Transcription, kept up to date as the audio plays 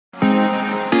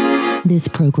This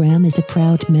program is a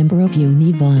proud member of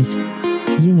Univoz.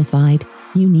 Unified,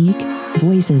 unique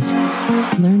voices.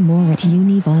 Learn more at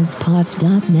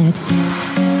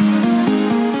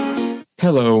univozpods.net.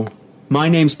 Hello, my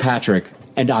name's Patrick,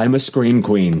 and I'm a Scream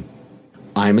Queen.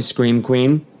 I'm a Scream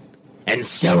Queen, and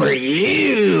so are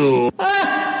you!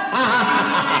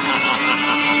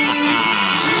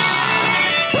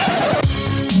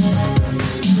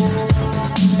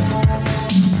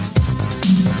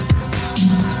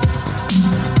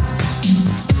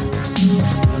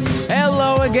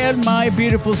 Hello again, my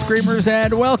beautiful screamers,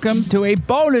 and welcome to a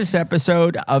bonus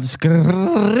episode of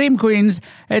Scream Queens.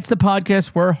 It's the podcast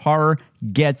where horror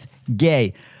gets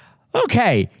gay.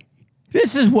 Okay,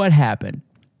 this is what happened.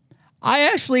 I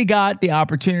actually got the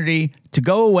opportunity to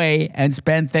go away and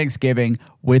spend Thanksgiving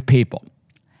with people.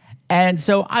 And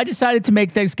so I decided to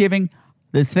make Thanksgiving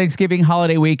this Thanksgiving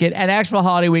holiday weekend, an actual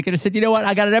holiday weekend. I said, you know what?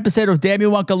 I got an episode of Damn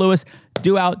You, Uncle Lewis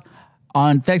due out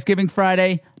on Thanksgiving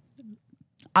Friday.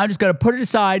 I'm just going to put it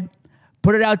aside,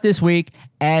 put it out this week,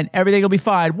 and everything will be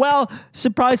fine. Well,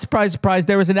 surprise, surprise, surprise,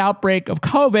 there was an outbreak of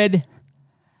COVID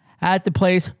at the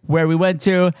place where we went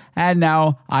to, and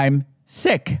now I'm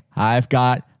sick. I've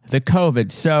got the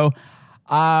COVID. So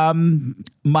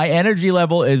my energy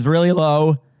level is really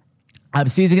low. I'm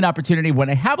seizing an opportunity when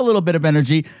I have a little bit of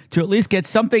energy to at least get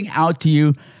something out to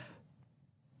you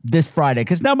this Friday,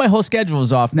 because now my whole schedule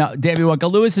is off. Now, Damn You,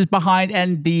 Uncle Lewis is behind,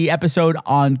 and the episode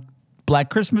on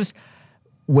Black Christmas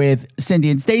with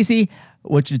Cindy and Stacy,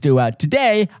 which is due out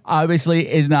today,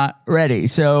 obviously is not ready.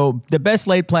 So the best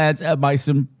laid plans of my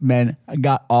some men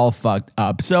got all fucked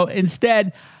up. So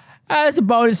instead, as a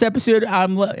bonus episode,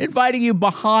 I'm inviting you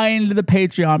behind the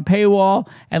Patreon paywall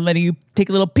and letting you take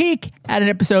a little peek at an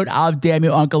episode of Damn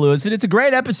You, Uncle Lewis. And it's a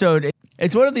great episode.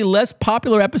 It's one of the less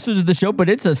popular episodes of the show, but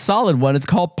it's a solid one. It's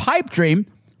called Pipe Dream.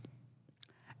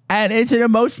 And it's an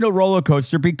emotional roller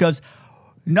coaster because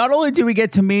not only do we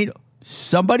get to meet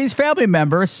somebody's family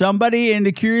member, somebody in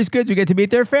the Curious Goods, we get to meet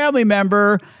their family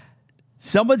member,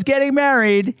 someone's getting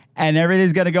married, and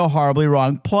everything's going to go horribly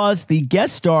wrong. Plus, the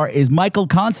guest star is Michael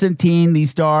Constantine, the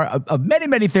star of many,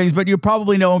 many things, but you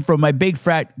probably know him from My Big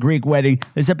Fat Greek Wedding.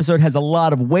 This episode has a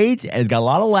lot of weight, and it's got a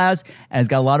lot of laughs, and it's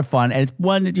got a lot of fun, and it's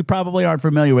one that you probably aren't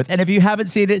familiar with. And if you haven't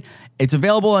seen it, it's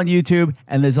available on YouTube,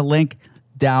 and there's a link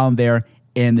down there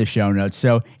in the show notes.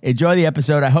 So enjoy the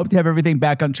episode. I hope to have everything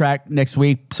back on track next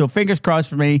week. So fingers crossed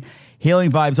for me,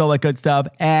 healing vibes, all that good stuff,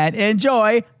 and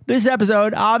enjoy this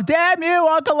episode of Damn You,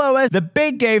 Uncle Lewis, the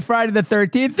Big Gay Friday the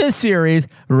 13th, this series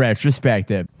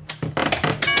retrospective.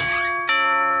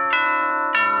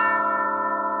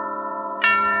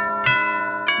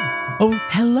 Oh,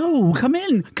 hello. Come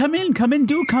in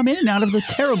out of the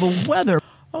terrible weather.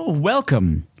 Oh,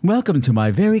 welcome to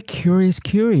my very curious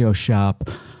curio shop.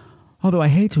 Although I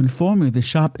hate to inform you, the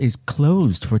shop is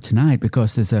closed for tonight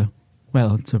because it's a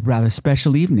rather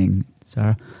special evening. It's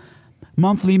our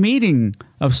monthly meeting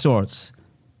of sorts.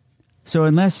 So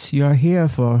unless you're here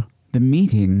for the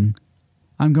meeting,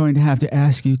 I'm going to have to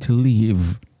ask you to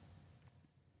leave.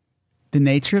 The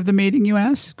nature of the meeting, you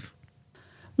ask?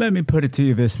 Let me put it to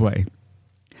you this way.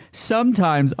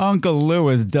 Sometimes Uncle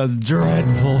Lewis does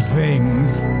dreadful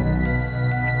things.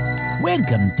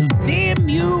 Welcome to Damn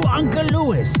You, Uncle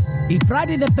Lewis, the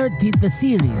Friday the 13th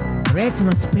series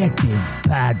retrospective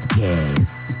podcast.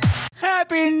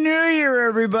 Happy New Year,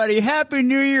 everybody. Happy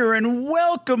New Year, and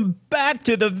welcome back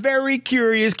to the Very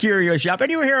Curious Curio Shop.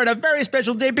 And you're here on a very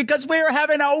special day because we are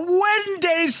having a wedding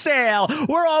day sale.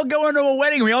 We're all going to a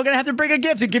wedding. We're all going to have to bring a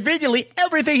gift, and conveniently,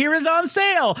 everything here is on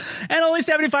sale. And only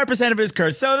 75% of it is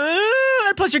cursed. So,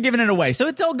 plus you're giving it away. So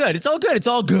it's all good. It's all good. It's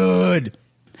all good.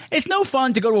 It's no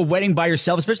fun to go to a wedding by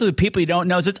yourself, especially with people you don't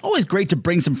know, so it's always great to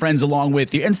bring some friends along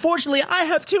with you. And fortunately, I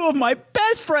have two of my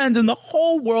best friends in the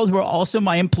whole world who are also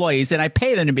my employees, and I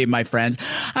pay them to be my friends.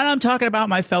 And I'm talking about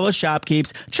my fellow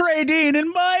shopkeepers, Trey Dean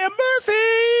and Maya Murphy!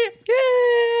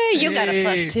 Yay! You got a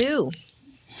plus two.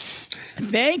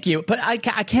 Thank you, but I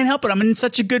can't help it. I'm in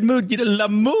such a good mood. You know,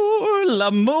 l'amour,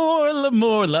 l'amour,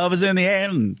 l'amour. Love is in the air.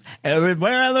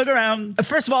 Everywhere I look around.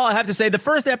 First of all, I have to say the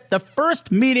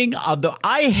first meeting of the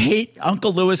I Hate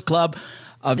Uncle Lewis Club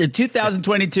of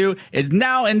 2022 is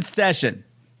now in session.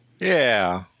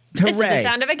 Yeah. Hooray! It's the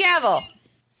sound of a gavel.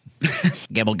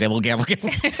 Gavel, gavel, gavel, gavel.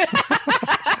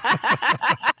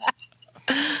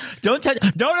 Don't touch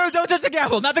the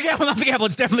gavel. Not the gavel.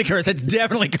 It's definitely cursed.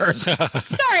 Sorry,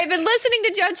 I've been listening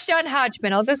to Judge John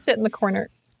Hodgman. I'll go sit in the corner.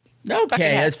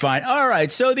 Okay, that's fine. All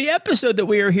right. So the episode that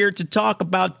we are here to talk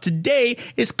about today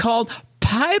is called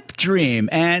pipe dream.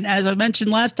 And as I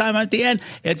mentioned last time at the end,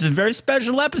 it's a very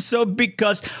special episode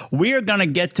because we are going to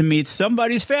get to meet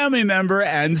somebody's family member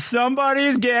and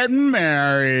somebody's getting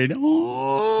married.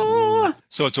 Oh.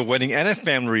 So it's a wedding and a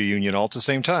family reunion all at the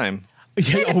same time.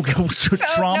 Yeah,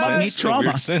 trauma, no. meet trauma.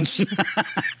 Weird sense.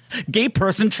 Gay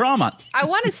person trauma. I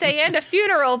want to say and a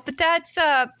funeral, but that's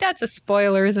a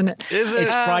spoiler, isn't it? Is it?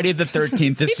 It's Friday the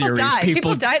 13th, the People series. die.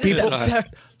 People die this episode.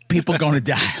 People going to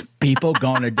die. People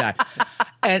going to die.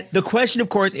 And the question, of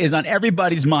course, is on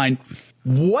everybody's mind.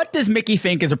 What does Mickey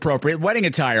think is appropriate wedding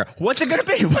attire? What's it going to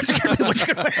be? What's it going to be? What's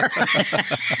she going to wear?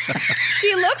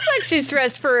 She looks like she's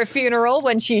dressed for a funeral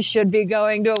when she should be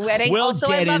going to a wedding. We'll Also,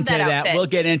 I get love into that. outfit. We'll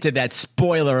get into that.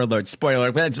 Spoiler alert.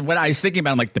 Spoiler. But what I was thinking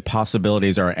about, I'm like, the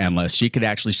possibilities are endless. She could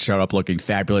actually show up looking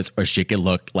fabulous, or she could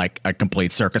look like a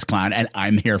complete circus clown, and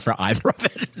I'm here for either of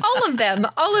it. All of them.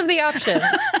 All of the options.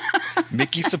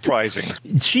 Mickey surprising.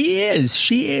 She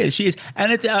is.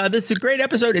 And it's this is a great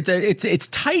episode. It's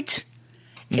tight.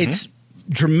 It's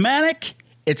dramatic.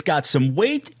 It's got some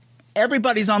weight.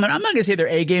 Everybody's on there. I'm not going to say their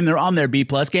A game. They're on their B+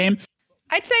 game.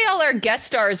 I'd say all our guest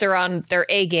stars are on their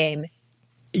A game.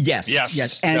 Yes.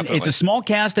 And definitely. it's a small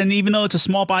cast, and even though it's a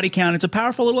small body count, it's a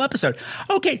powerful little episode.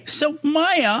 Okay, so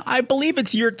Maya, I believe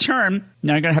it's your turn.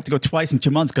 Now you're going to have to go twice in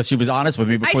 2 months because she was honest with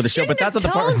me before the show, but that's not the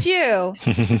part. told you.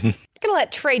 I'm going to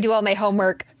let Trey do all my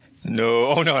homework. No.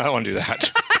 Oh, no, I don't want to do that.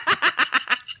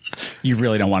 You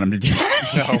really don't want him to do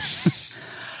that. No.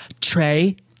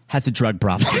 Trey has a drug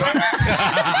problem.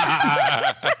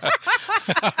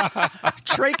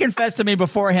 Trey confessed to me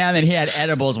beforehand that he had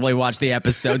edibles while he watched the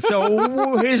episode,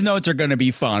 so his notes are going to be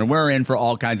fun. We're in for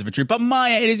all kinds of a treat. But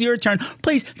Maya, it is your turn.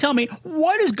 Please tell me,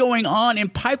 what is going on in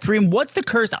Pipe Dream? What's the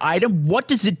cursed item? What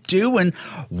does it do? And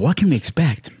what can we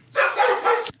expect?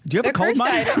 Do you have a cold,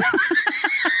 Maya?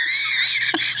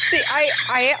 See,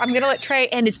 I'm going to let Trey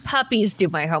and his puppies do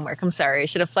my homework. I'm sorry. I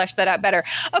should have fleshed that out better.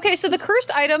 Okay, so the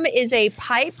cursed item is a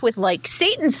pipe with, like,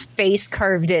 Satan's face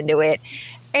carved into it.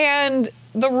 And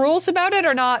the rules about it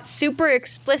are not super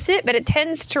explicit, but it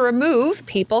tends to remove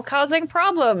people causing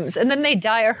problems. And then they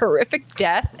die a horrific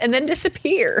death and then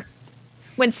disappear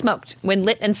when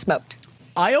lit and smoked.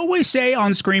 I always say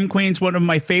on Scream Queens, one of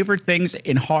my favorite things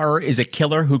in horror is a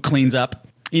killer who cleans up.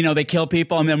 You know, they kill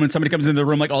people, and then when somebody comes into the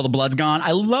room, like, all the blood's gone.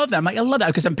 I love that. I love that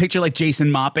because I'm picturing, like,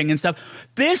 Jason mopping and stuff.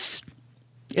 This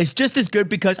is just as good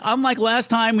because unlike last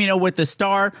time, you know, with the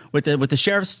star, with the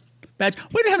sheriff's badge,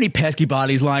 we don't have any pesky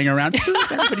bodies lying around.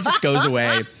 Everybody just goes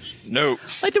away. No.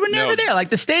 Like, they were never there. Like,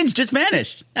 the stains just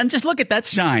vanished. And just look at that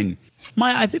shine.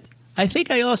 I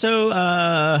think I also,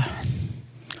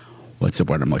 what's the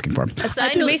word I'm looking for?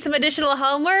 Assigned me some additional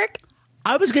homework.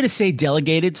 I was going to say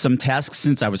delegated some tasks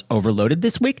since I was overloaded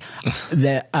this week.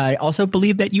 That I also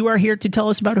believe that you are here to tell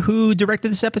us about who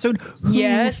directed this episode, who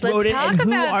Yes, let's wrote it, talk and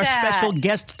who about our that. special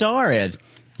guest star is.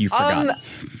 You forgot.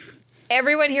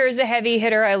 Everyone here is a heavy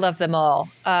hitter. I love them all.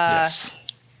 Yes.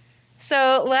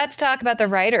 So let's talk about the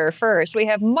writer first. We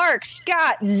have Mark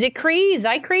Scott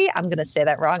Zicree. I'm going to say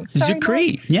that wrong. Sorry,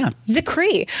 Zicree, Mark. yeah.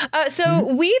 Zicree. So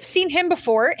we've seen him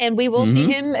before, and we will see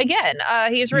him again.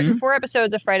 He has written 4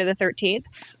 episodes of Friday the 13th.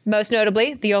 Most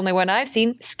notably, the only one I've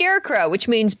seen, Scarecrow, which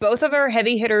means both of our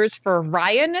heavy hitters for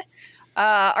Ryan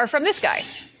are from this guy.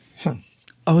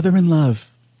 Oh, they're in love.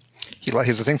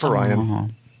 He's a thing for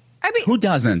Ryan. I mean, Who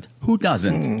doesn't? Who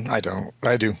doesn't? I don't.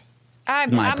 I do.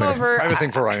 I'm over. I have a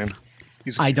thing for Ryan.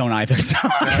 I don't either. So.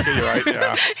 Okay, you're right.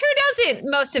 Yeah. Who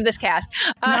doesn't? Most of this cast.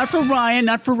 Not for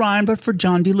Ryan, but for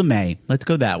John D. LeMay. Let's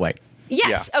go that way.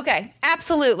 Yes. Yeah. Okay.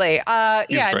 Absolutely. Yeah.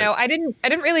 great. No, I didn't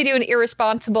really do an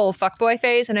irresponsible fuckboy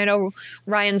phase, and I know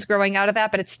Ryan's growing out of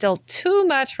that, but it's still too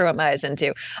much for what Maya's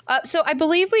into. So I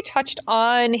believe we touched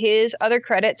on his other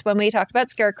credits when we talked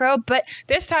about Scarecrow, but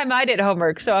this time I did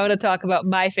homework, so I'm going to talk about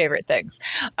my favorite things.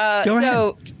 Go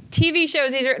ahead. TV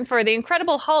shows he's written for The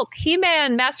Incredible Hulk,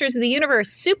 He-Man, Masters of the Universe,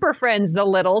 Super Friends, The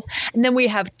Littles, and then we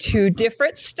have 2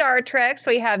 different Star Treks.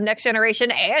 We have Next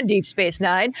Generation and Deep Space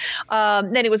Nine.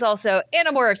 Then it was also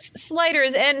Animorphs,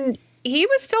 Sliders, and he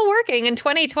was still working in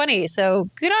 2020, so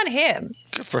good on him.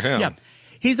 Good for him. Yeah.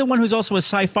 He's the one who's also a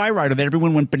sci-fi writer that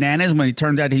everyone went bananas when he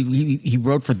turned out he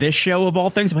wrote for this show of all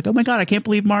things. I'm like, oh my God, I can't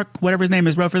believe Mark, whatever his name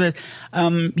is, wrote for this.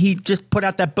 He just put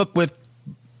out that book with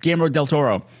Guillermo del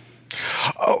Toro.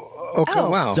 Okay.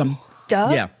 Wow. Duh.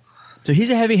 Yeah. So he's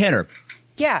a heavy hitter.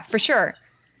 Yeah, for sure.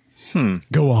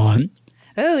 Go on.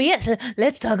 Oh, yes.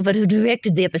 Let's talk about who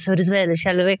directed the episode as well,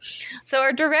 shall we? So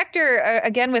our director,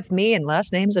 again with me and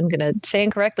last names, I'm going to say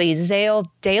incorrectly, Zale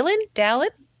Dallin?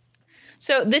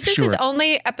 So this is Sure. his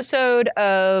only episode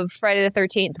of Friday the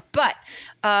 13th, but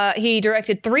he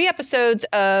directed 3 episodes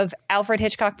of Alfred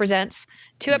Hitchcock Presents,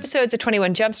 2 episodes of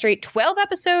 21 Jump Street, 12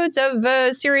 episodes of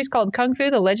a series called Kung Fu,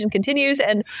 The Legend Continues,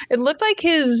 and it looked like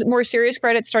his more serious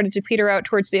credits started to peter out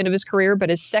towards the end of his career,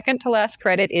 but his second to last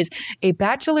credit is A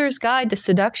Bachelor's Guide to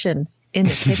Seduction in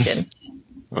the Kitchen.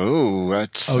 Oh,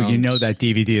 that's. Oh, you know that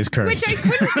DVD is cursed. Which I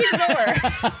couldn't ignore.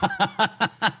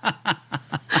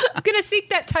 I'm going to seek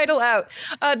that title out.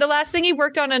 The last thing he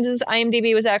worked on his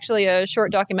IMDb was actually a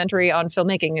short documentary on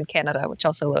filmmaking in Canada, which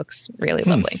also looks really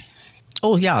lovely.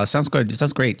 Oh, yeah. Sounds good.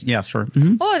 Sounds great. Yeah, sure.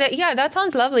 Mm-hmm. Oh, that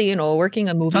sounds lovely, working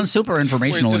on movies. Sounds super Wait,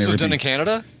 informational. this and was done everything. in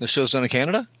Canada? The show's done in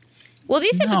Canada? Well,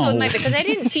 these episodes No. might, because I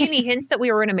didn't see any hints that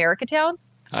we were in America Town.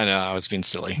 I know, I was being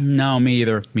silly. No, me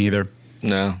either. Me either.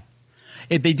 No.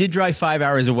 If they did drive 5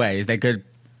 hours away, they could.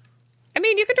 I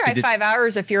mean, you could drive 5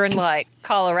 hours if you're in, like,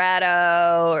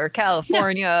 Colorado or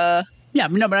California. Yeah,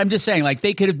 no, but I'm just saying, like,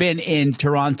 they could have been in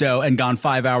Toronto and gone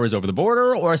 5 hours over the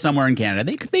border or somewhere in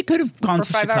Canada. They could have gone For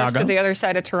to 5 hours Chicago. to the other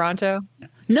side of Toronto.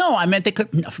 No, I meant they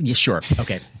could. No, yeah, sure.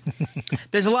 Okay.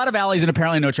 There's a lot of alleys and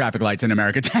apparently no traffic lights in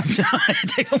America. So it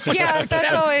takes a while. Yeah,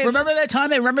 that's always... Remember that time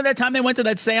they went to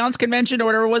that seance convention or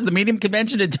whatever it was, the medium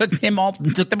convention? It took them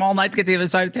all night to get to the other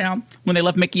side of town when they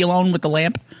left Mickey alone with the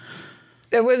lamp.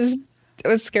 It was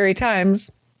scary times.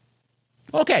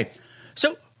 Okay.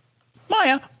 So,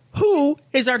 Maya, who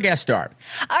is our guest star?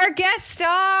 Our guest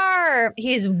star.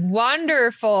 He's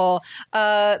wonderful.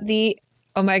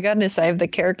 Oh my goodness, I have the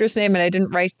character's name and I didn't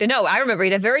write. No, I remember.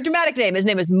 He had a very dramatic name. His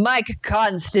name is Mike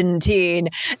Constantine.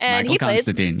 And Michael he plays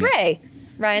Constantine, yeah. Ray,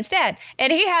 Ryan's dad.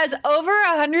 And he has over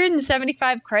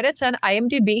 175 credits on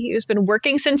IMDb. He's been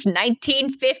working since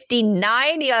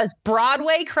 1959. He has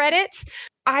Broadway credits.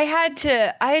 I had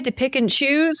to pick and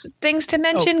choose things to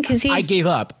mention because I gave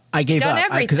up. Because I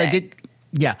everything. did.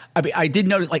 Yeah, I did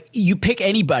notice. Like, you pick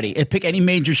anybody, pick any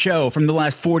major show from the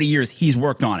last 40 years, he's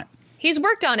worked on it. He's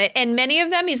worked on it, and many of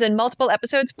them he's in multiple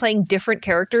episodes playing different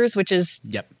characters, which is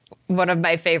one of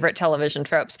my favorite television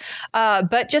tropes.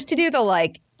 But just to do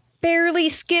the barely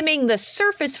skimming the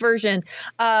surface version,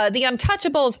 The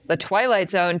Untouchables, The Twilight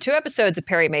Zone, 2 episodes of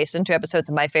Perry Mason, 2 episodes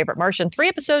of My Favorite Martian, 3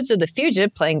 episodes of The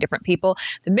Fugitive, playing different people,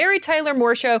 The Mary Tyler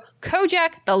Moore Show,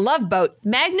 Kojak, The Love Boat,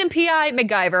 Magnum P.I.,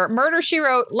 MacGyver, Murder, She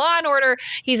Wrote, Law and Order.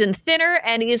 He's in Thinner,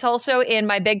 and he's also in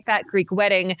My Big Fat Greek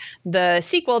Wedding, the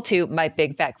sequel to My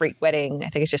Big Fat Greek Wedding.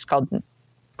 I think it's just called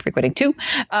Greek Wedding 2,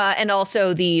 and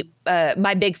also the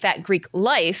My Big Fat Greek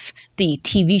Life, the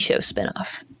TV show spinoff.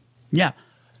 Yeah.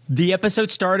 The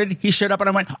episode started, he showed up and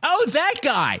I went, oh, that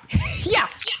guy. Yeah.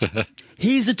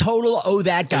 He's a total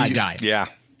that guy. Yeah.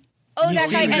 Oh, You've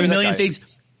that guy. seen him in a And million things,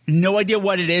 no idea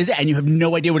what it is, and you have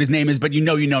no idea what his name is, but you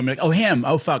know him. Like, oh, him.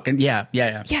 Oh, fuck. And yeah.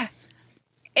 Yeah.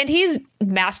 And he's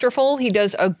masterful. He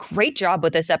does a great job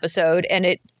with this episode.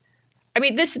 And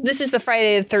this is the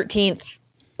Friday the 13th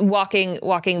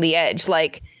walking the edge.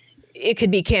 Like, it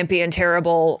could be campy and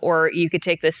terrible, or you could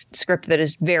take this script that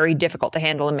is very difficult to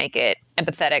handle and make it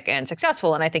empathetic and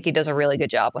successful. And I think he does a really good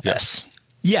job with Yes.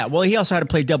 Yeah, well, he also had to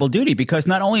play double duty because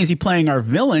not only is he playing our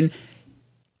villain,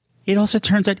 it also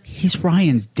turns out he's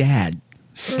Ryan's dad.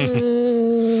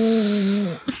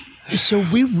 So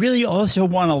we really also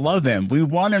want to love him. We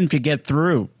want him to get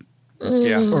through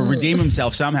Yeah. or redeem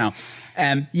himself somehow.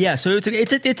 And yeah, so it's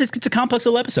a complex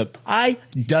little episode. I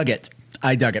dug it.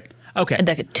 Okay. I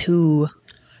dug it too.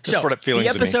 Just brought up feelings the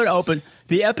in me.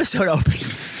 episode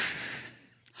opens.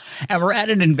 And we're at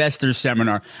an investor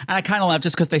seminar. And I kind of laughed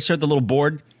just because they showed the little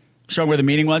board showing where the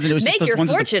meeting was. And it was Make just those your ones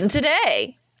with the- fortune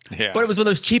today. Yeah. But it was one of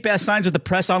those cheap ass signs with the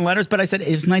press on letters. But I said, it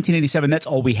was 1987. That's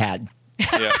all we had.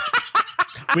 Yeah.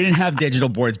 We didn't have digital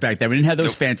boards back then. We didn't have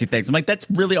those fancy things. I'm like, that's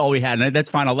really all we had. And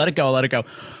that's fine. I'll let it go.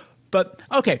 But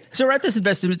okay, so we're at this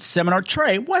investment seminar.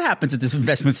 Trey, what happens at this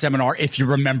investment seminar, if you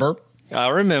remember? I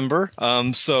remember.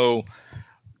 So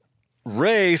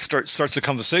Ray starts a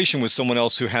conversation with someone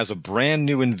else who has a brand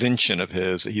new invention of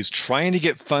his that he's trying to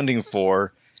get funding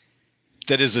for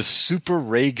that is a super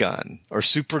ray gun or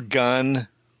super gun.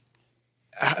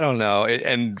 I don't know.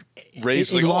 And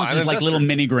Ray's It like, launches I'm an like investor. little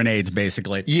mini grenades,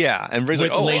 basically. Yeah. And Ray's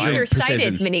like, With laser I'm Laser-sighted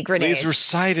precision. mini grenades. laser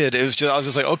sighted. I was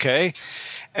just like, okay.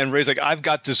 And Ray's like, I've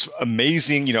got this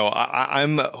amazing,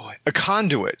 I'm a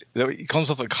conduit. He calls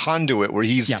himself a conduit where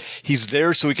he's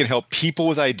there so he can help people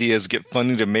with ideas get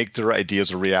funding to make their ideas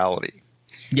a reality.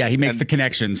 Yeah, he makes the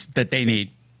connections that they need.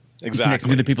 He connects Exactly.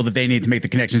 to the people that they need to make the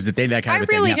connections that they that kind I of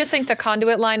thing. really Yeah. just think the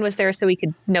conduit line was there so we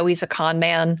could know he's a con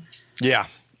man. Yeah.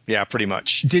 Yeah, pretty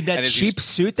much. Did that And as cheap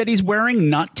suit that he's wearing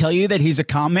not tell you that he's a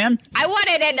con man? I want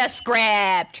it in the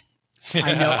script.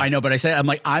 I know, but I'm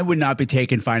like, I would not be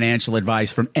taking financial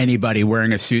advice from anybody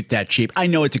wearing a suit that cheap. I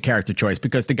know it's a character choice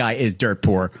because the guy is dirt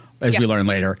poor, as we learn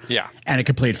later. Yeah. And a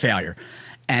complete failure.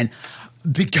 And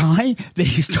the guy that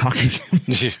he's talking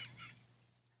to,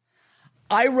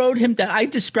 I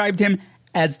described him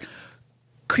as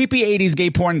creepy 80s gay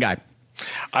porn guy.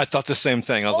 I thought the same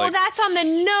thing. I was like, that's on the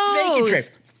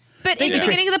nose. But in the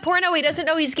beginning of the porno, he doesn't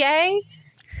know he's gay.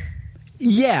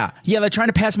 Yeah, they're trying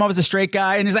to pass him off as a straight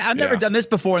guy, and he's like, I've never done this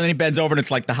before, and then he bends over, and it's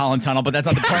like the Holland Tunnel, but that's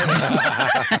not the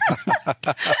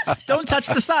part. Don't touch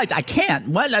the sides. I can't.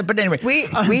 What? But anyway. We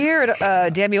here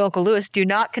at Damn You Uncle Lewis do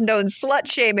not condone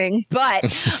slut-shaming, but...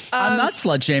 I'm not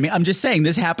slut-shaming. I'm just saying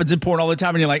this happens in porn all the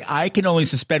time, and you're like, I can only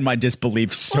suspend my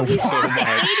disbelief so much.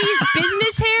 80s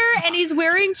business hair, and he's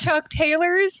wearing Chuck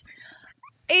Taylors.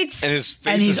 And his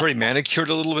face is very manicured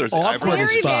a little bit. Awkward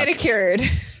as very fuck. manicured.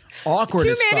 Awkward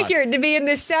as fuck. Too manicured to be in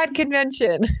this sad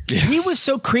convention. Yes. He was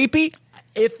so creepy.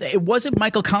 If it wasn't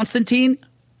Michael Constantine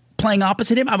playing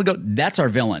opposite him, I would go, that's our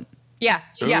villain. Yeah,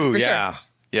 for sure.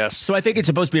 Yes. So I think it's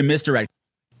supposed to be a misdirect.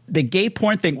 The gay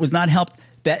porn thing was not helped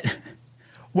that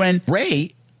when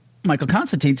Ray, Michael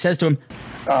Constantine, says to him,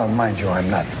 Oh, mind you, I'm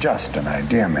not just an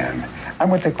idea man. I'm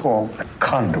what they call a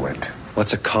conduit.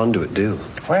 What's a conduit do?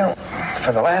 Well,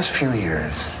 for the last few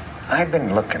years, I've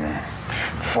been looking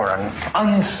for an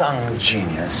unsung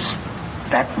genius,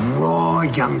 that raw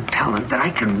young talent that I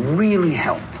can really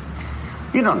help.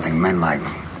 You don't think men like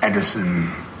Edison,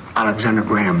 Alexander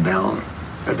Graham Bell,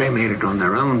 that they made it on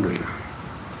their own, do you?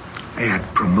 They had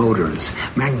promoters,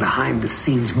 men behind the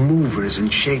scenes, movers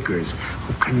and shakers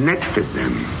who connected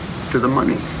them to the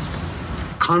money.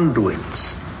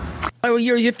 Conduits. Oh,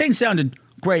 your thing sounded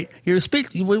great.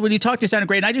 When you talked, it sounded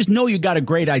great. And I just know you got a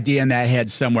great idea in that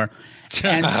head somewhere.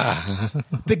 And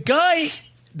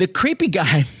the creepy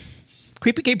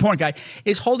gay porn guy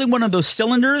is holding one of those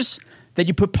cylinders that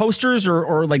you put posters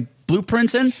or like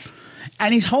blueprints in.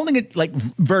 And he's holding it like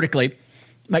vertically,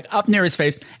 like up near his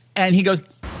face. And he goes,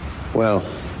 Well,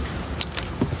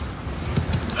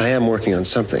 I am working on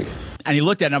something. And he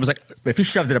looked at it and I was like, if he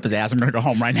shoved it up his ass, I'm going to go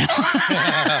home right now.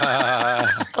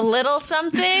 A little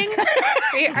something?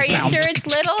 Are you sure it's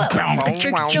little?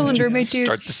 Electric cylinder, my dude.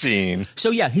 Start the scene.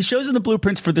 So yeah, he shows him the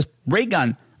blueprints for this ray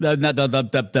gun,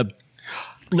 the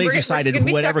laser-sighted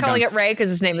whatever start calling gun. it Ray because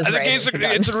his name is Ray. It's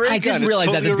a ray gun. I just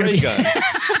realized that. Totally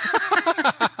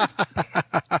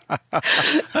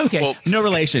It's okay, Well, no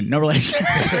relation.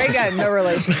 Ray gun, no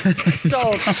relation.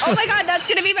 Sold. Oh my God, that's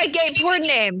going to be my gay porn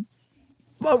name.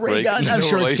 Well, ray gun, I'm no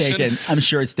sure relation.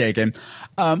 it's taken.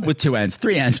 With 2 ends,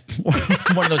 3 ends,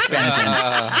 one of those Spanish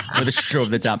ends with a straw over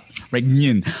the top. Ray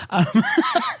gun.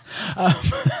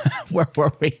 Where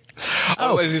were we?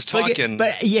 As he's talking.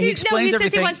 But yeah, he explains he says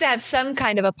everything. he wants to have some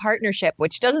kind of a partnership,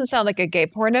 which doesn't sound like a gay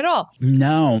porn at all.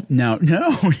 No.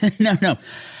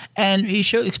 And he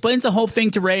explains the whole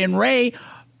thing to Ray, and Ray,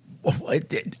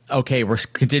 okay, we're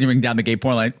continuing down the gay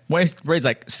porn line. Ray's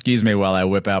like, excuse me while I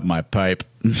whip out my pipe.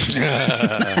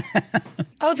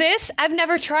 Oh, this? I've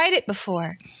never tried it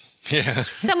before. Yeah.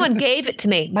 Someone gave it to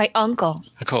me, my uncle.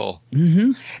 Cool.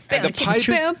 Mm-hmm. And the pipe,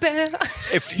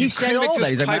 if He you said could make all that. this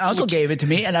He's like, my pipe uncle look- gave it to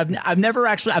me, and I've never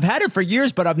actually, I've had it for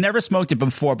years, but I've never smoked it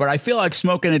before, but I feel like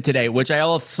smoking it today, which I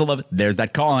also love. There's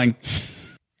that calling.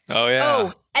 Oh, yeah.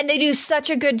 Oh, and they do such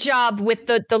a good job with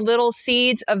the little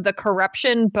seeds of the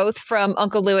corruption, both from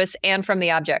Uncle Lewis and from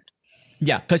the object.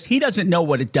 Yeah, because he doesn't know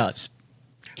what it does.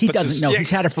 He But doesn't know. He's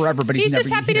had it forever, but He's never.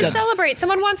 just happy he to doesn't. celebrate.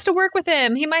 Someone wants to work with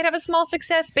him. He might have a small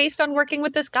success based on working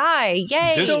with this guy.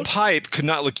 Yay. This pipe could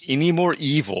not look any more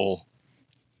evil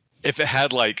if it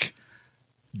had, like,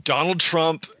 Donald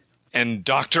Trump and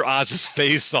Dr. Oz's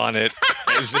face on it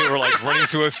as they were, like, running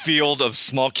through a field of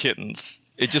small kittens.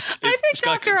 I I think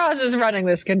Dr. Oz is running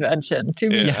this convention, to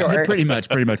be sure. Pretty much.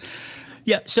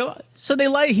 Yeah. So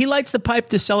he lights the pipe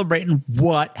to celebrate, and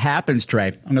what happens, Trey?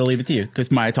 I'm going to leave it to you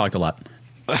because Maya talked a lot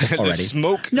already. The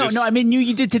smoke. No. I mean,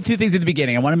 you did two things at the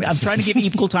beginning. I'm trying to give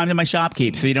equal time to my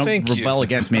shopkeep, so you don't Thank you. rebel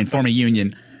against me and form a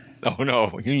union. Oh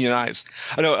no, unionize.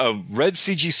 I know a red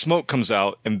CG smoke comes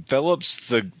out, envelops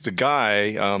the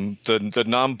guy, the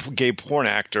non-gay porn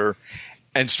actor,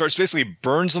 and starts basically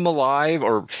burns him alive,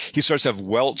 or he starts to have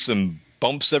welts and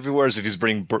bumps everywhere as if he's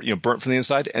being burnt from the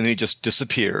inside, and then he just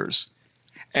disappears.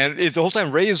 And the whole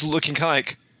time Ray is looking kind of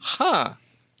like, huh,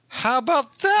 how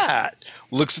about that?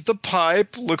 Looks at the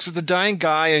pipe, looks at the dying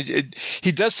guy, and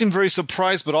he does seem very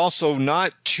surprised, but also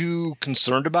not too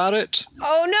concerned about it.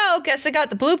 Oh no, guess I got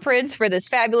the blueprints for this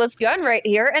fabulous gun right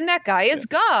here, and that guy is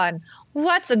gone.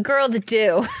 What's a girl to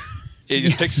do?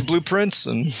 He takes the blueprints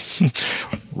and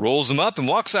rolls them up and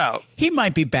walks out. He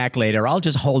might be back later. I'll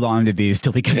just hold on to these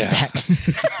till he comes back.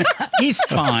 He's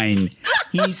fine.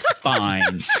 He's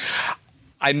fine.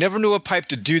 I never knew a pipe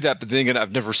to do that, but then again,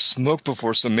 I've never smoked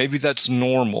before, so maybe that's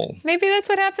normal. Maybe that's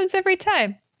what happens every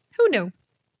time. Who knew?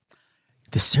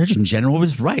 The Surgeon General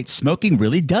was right. Smoking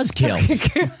really does kill.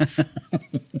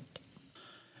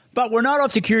 But we're not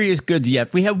off to Curious Goods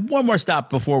yet. We have one more stop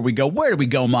before we go. Where do we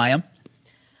go, Maya?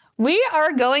 We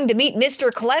are going to meet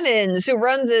Mr. Clemens, who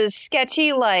runs a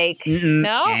sketchy, no?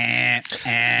 He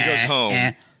goes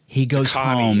home. He goes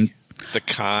home. The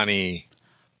Connie.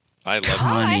 I love Oh,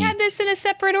 I had this in a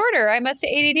separate order. I must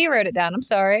have ADD wrote it down. I'm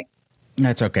sorry.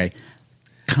 That's okay.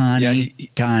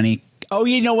 Connie. Oh,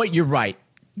 you know what? You're right.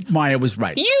 Maya was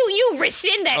right. You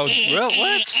rescind that. Oh, well,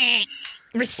 what?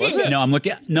 Rescind it. No, I'm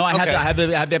looking. No, I have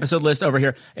the episode list over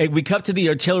here. We cut to the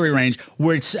artillery range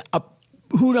where it's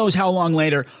who knows how long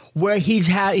later, where he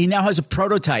now has a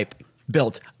prototype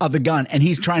built of the gun, and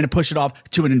he's trying to push it off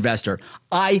to an investor.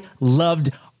 I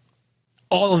loved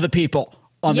all of the people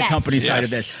on the company side of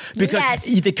this, because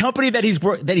the company that he's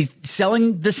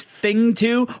selling this thing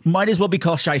to might as well be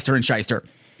called Shyster and Shyster.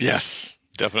 Yes,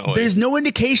 definitely. There's no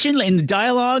indication in the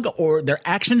dialogue or their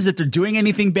actions that they're doing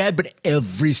anything bad, but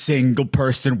every single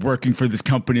person working for this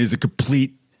company is a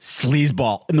complete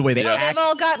sleazeball in the way they act. They've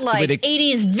all got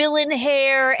 80s villain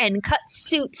hair and cut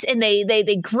suits, and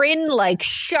they grin like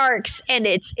sharks, and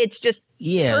it's just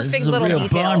perfect this is a little real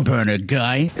details. barn burner,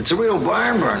 guy. It's a real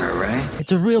barn burner, Ray.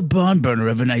 It's a real barn burner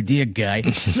of an idea, guy.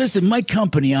 Listen, my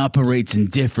company operates in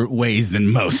different ways than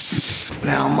most.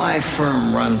 Now, my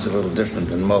firm runs a little different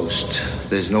than most.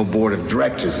 There's no board of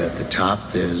directors at the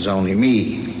top. There's only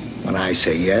me. When I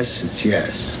say yes, it's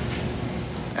yes.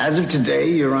 As of today,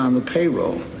 you're on the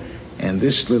payroll, and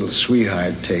this little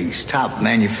sweetheart takes top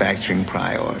manufacturing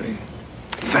priority.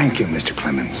 Thank you, Mr.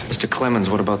 Clemens. Mr. Clemens,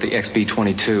 what about the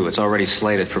XB-22? It's already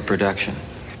slated for production.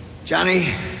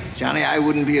 Johnny, I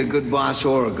wouldn't be a good boss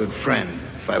or a good friend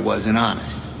if I wasn't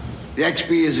honest. The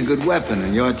XB is a good weapon,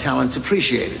 and your talent's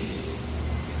appreciated.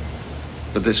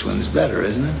 But this one's better,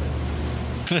 isn't it?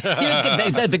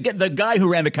 The guy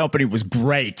who ran the company was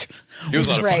great. He was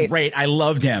a lot of fun. Great. I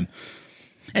loved him.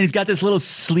 And he's got this little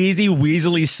sleazy,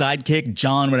 weaselly sidekick,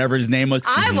 John, whatever his name was.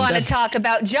 I want to talk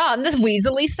about John, the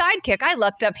weaselly sidekick. I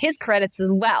looked up his credits as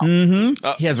well.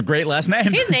 He has a great last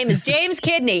name. His name is James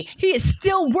Kidney. He is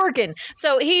still working.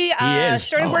 So he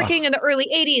started working in the early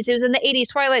 80s. He was in the 80s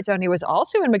Twilight Zone. He was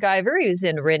also in MacGyver. He was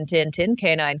in Rin Tin Tin,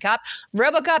 K-9 Cop,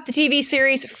 RoboCop, the TV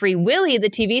series, Free Willy, the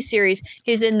TV series.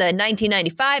 He's in the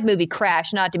 1995 movie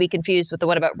Crash, not to be confused with the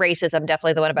one about racism,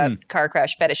 definitely the one about car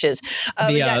crash fetishes.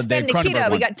 We got Fem Nikita.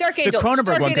 We got Dark Angel,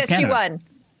 Stargate SG-1.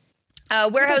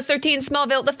 Warehouse 13,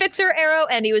 Smallville, The Fixer, Arrow,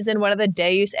 and he was in one of the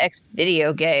Deus Ex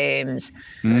video games.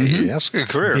 Hey, that's a good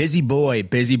career. Busy boy.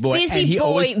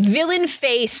 Villain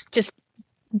face, just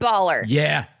baller.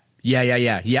 Yeah.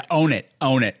 Own it.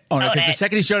 Because the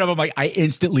second he showed up, I'm like, I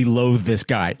instantly loathe this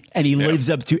guy. And he lives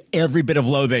up to every bit of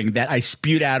loathing that I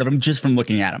spewed out of him just from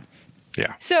looking at him.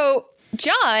 Yeah. So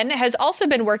John has also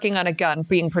been working on a gun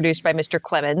being produced by Mr.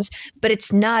 Clemens, but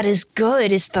it's not as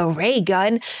good as the Ray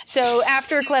gun. So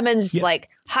after Clemens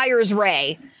hires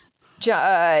Ray,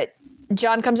 John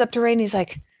comes up to Ray and he's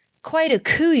like, "Quite a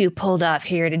coup you pulled off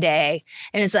here today."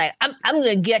 And it's like, I'm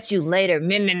gonna get you later.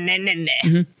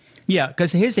 Mm-hmm. Yeah,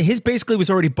 because his basically was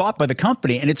already bought by the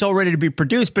company and it's all ready to be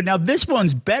produced, but now this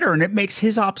one's better and it makes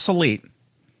his obsolete.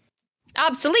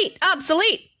 Obsolete.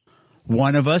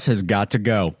 One of us has got to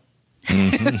go.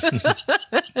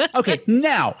 Okay,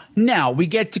 now we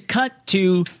get to cut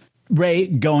to Ray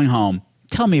going home.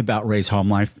 Tell me about Ray's home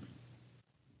life.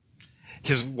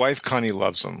 His wife Connie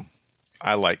loves him.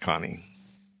 I like Connie.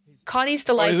 Connie's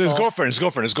delightful. His girlfriend.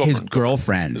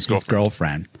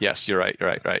 Yes, you're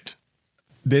right.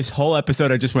 This whole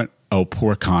episode, I just went, "Oh,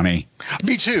 poor Connie."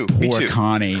 Me too. Poor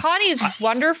Connie. Connie's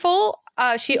wonderful.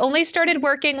 She only started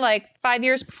working 5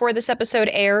 years before this episode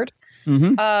aired.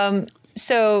 Mm-hmm.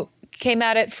 So came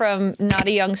at it from not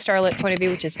a young starlet point of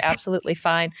view, which is absolutely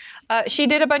fine. She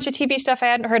did a bunch of TV stuff I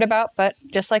hadn't heard about, but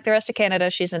just like the rest of Canada,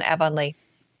 she's in Avonlea.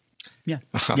 Yeah.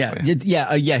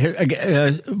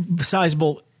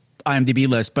 Sizable IMDb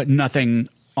list, but nothing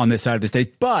on this side of the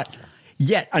stage. But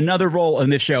yet another role in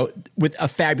this show with a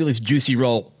fabulous, juicy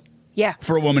role. Yeah.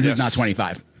 For a woman who's not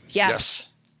 25. Yeah.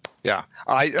 Yes. Yeah.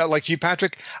 I like you,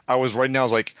 Patrick. I was right now. I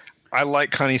was like, I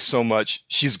like Connie so much.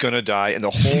 She's going to die. And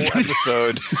the whole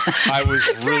episode, I was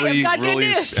really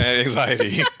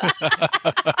anxiety.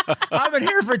 I've been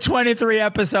here for 23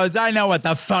 episodes. I know what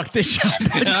the fuck this show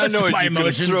is. I know what you're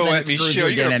going to throw at me.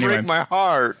 You're going to break my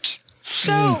heart.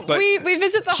 So we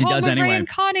visit the She home does of Ray anyway. and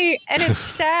Connie, and it's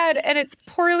sad, and it's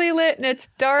poorly lit, and it's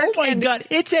dark. Oh my and God!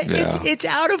 It's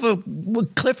out of a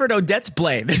Clifford Odets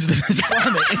play. This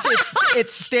apartment.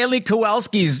 It's Stanley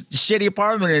Kowalski's shitty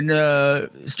apartment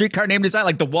in Streetcar Named Desire.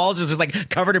 Like the walls are just like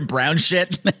covered in brown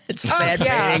shit. It's sad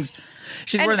paintings.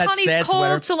 She's and wearing that Connie's sad cold,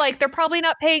 sweater. so like they're probably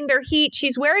not paying their heat.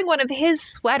 She's wearing one of his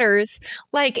sweaters.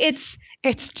 Like it's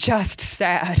just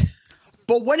sad.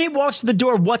 But when he walks to the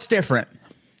door, what's different?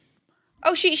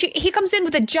 Oh, he comes in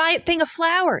with a giant thing of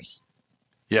flowers.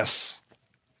 Yes.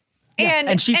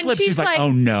 And she flips. She's like,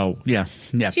 "Oh no, yeah."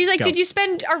 She's like, go. "Did you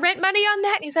spend our rent money on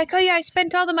that?" And he's like, "Oh yeah, I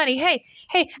spent all the money. Hey,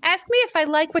 ask me if I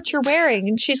like what you're wearing."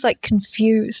 And she's like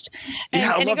confused. And,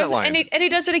 Yeah, I love that line. And he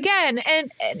does it again.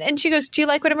 And she goes, "Do you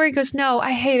like what I'm wearing?" He goes, "No,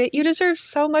 I hate it. You deserve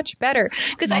so much better."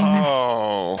 Because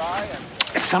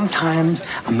Sometimes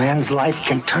a man's life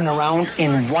can turn around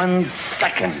in 1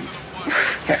 second.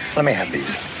 Here, let me have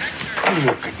these.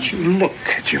 Look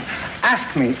at you.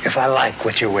 Ask me if I like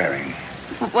what you're wearing.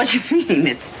 What do you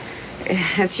mean?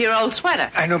 It's your old sweater.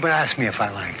 I know, but ask me if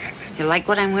I like it. You like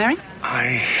what I'm wearing? I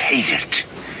hate it.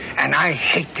 And I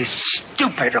hate this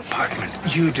stupid apartment.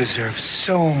 You deserve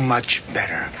so much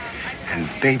better. And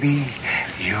baby,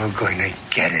 you're gonna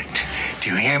get it.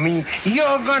 Do you hear me?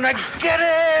 You're gonna get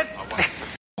it!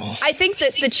 I think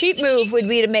that the cheap move would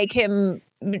be to make him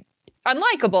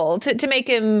unlikable, to make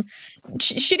him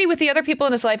shitty with the other people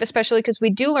in his life, especially because we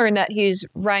do learn that he's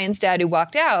Ryan's dad who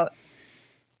walked out.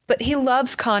 But he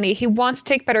loves Connie. He wants to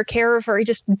take better care of her. He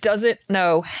just doesn't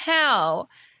know how.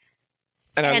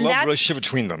 And I love the relationship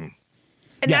between them.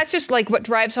 And that's just like what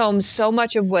drives home so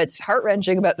much of what's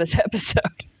heart-wrenching about this episode.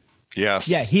 Yes.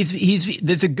 Yeah,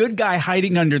 there's a good guy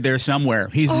hiding under there somewhere.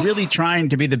 He's really trying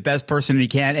to be the best person he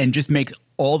can and just makes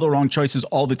all the wrong choices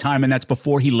all the time, and that's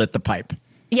before he lit the pipe.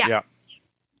 Yeah.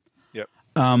 Yep.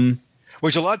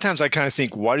 Which a lot of times I kind of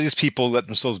think, why do these people let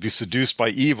themselves be seduced by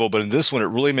evil? But in this one, it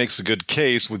really makes a good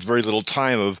case with very little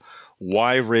time of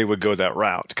why Ray would go that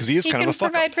route. Because he is kind of a fuck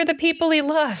up. He can provide for the people he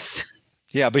loves.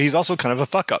 Yeah, but he's also kind of a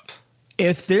fuck up.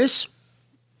 If this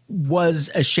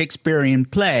was a Shakespearean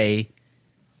play,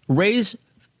 Ray's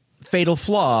fatal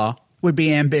flaw would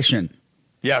be ambition.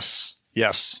 Yes.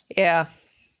 Yeah. That's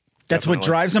Definitely. what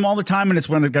drives him all the time, and it's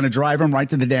when it's going to drive him right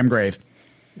to the damn grave.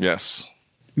 Yes.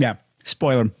 Yeah.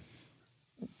 Spoiler.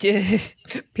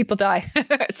 People die.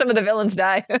 Some of the villains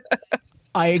die.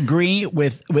 I agree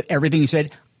with everything you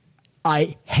said.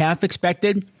 I half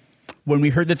expected when we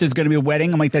heard that there's going to be a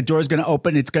wedding, I'm like, that door's going to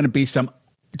open. It's going to be some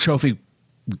trophy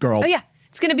girl. Oh yeah.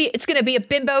 It's gonna be a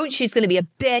bimbo. She's gonna be a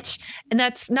bitch, and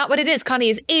that's not what it is. Connie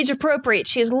is age appropriate.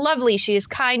 She is lovely. She is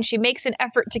kind. She makes an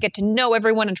effort to get to know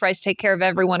everyone and tries to take care of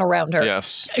everyone around her.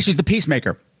 Yes. She's the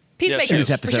peacemaker. Peacemaker, in this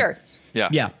for episode. sure. Yeah.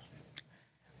 Yeah.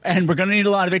 And we're going to need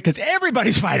a lot of it because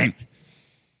everybody's fighting.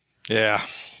 Yeah.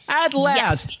 At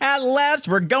last,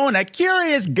 we're going to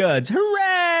Curious Goods.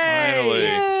 Hooray!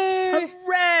 Finally.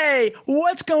 Hooray!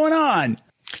 What's going on?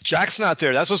 Jack's not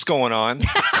there. That's what's going on.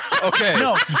 Okay.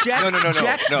 No,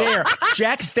 Jack's No. there.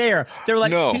 Jack's there. They're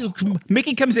like, No.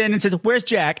 Mickey comes in and says, "Where's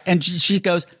Jack?" And she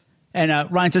goes, and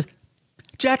Ryan says,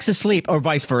 "Jack's asleep," or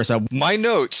vice versa. My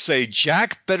notes say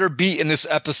Jack better be in this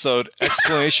episode!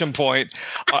 Exclamation point.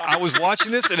 I was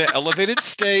watching this in an elevated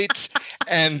state,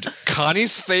 and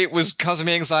Connie's fate was causing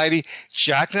me anxiety.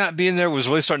 Jack not being there was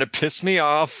really starting to piss me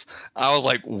off. I was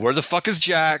like, where the fuck is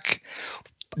Jack?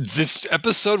 This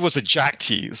episode was a Jack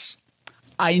tease.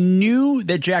 I knew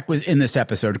that Jack was in this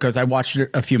episode because I watched it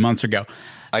a few months ago.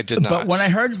 I did not. But when I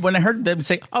heard them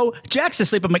say, "Oh, Jack's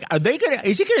asleep," I'm like,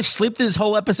 is he gonna sleep this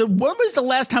whole episode? When was the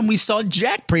last time we saw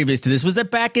Jack previous to this? Was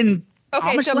it back in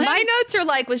Okay, Amish so land? my notes are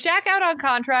like, was Jack out on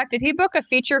contract? Did he book a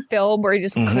feature film where he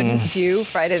just couldn't do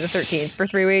Friday the 13th for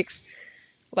 3 weeks?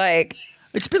 Like,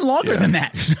 It's been longer than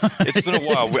that. It's been a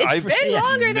while. it's been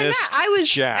longer than that.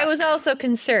 Jack. I was also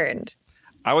concerned.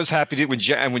 I was happy when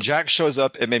Jack shows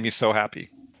up. It made me so happy.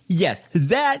 Yes,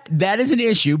 that is an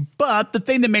issue. But the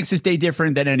thing that makes this day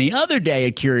different than any other day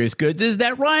at Curious Goods is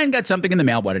that Ryan got something in the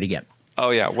mail. What did he get? Oh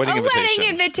yeah, wedding invitation. Wedding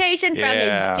invitation from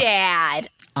Yeah. his dad.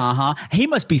 He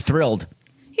must be thrilled.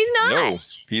 He's not. No,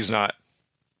 he's not.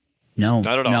 No,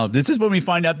 Not at all. No, this is when we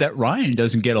find out that Ryan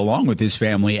doesn't get along with his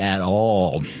family at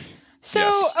all.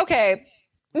 So, okay,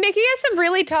 Mickey has some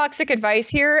really toxic advice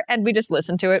here, and we just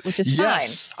listen to it, which is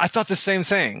Yes, I thought the same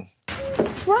thing.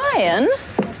 Ryan?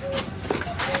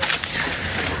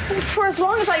 For as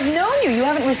long as I've known you, you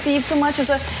haven't received so much as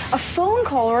a phone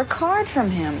call or a card from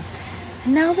him.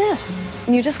 And now this.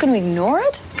 And you're just going to ignore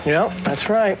it? Yep, that's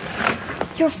right.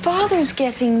 Your father's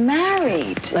getting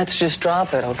married. Let's just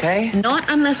drop it, okay? Not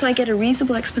unless I get a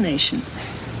reasonable explanation.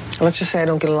 Let's just say I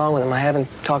don't get along with him. I haven't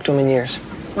talked to him in years.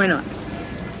 Why not?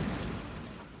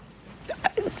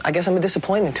 I guess I'm a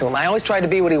disappointment to him. I always tried to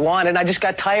be what he wanted, and I just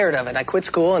got tired of it. I quit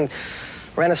school and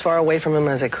ran as far away from him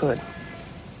as I could.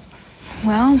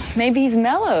 Well, maybe he's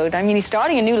mellowed. I mean, he's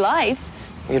starting a new life.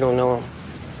 You don't know him.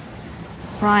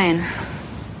 Ryan,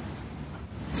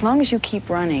 as long as you keep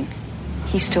running,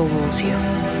 he still rules you.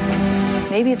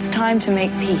 Maybe it's time to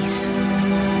make peace.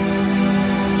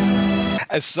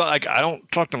 It's like, I don't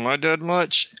talk to my dad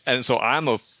much, and so I'm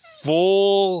a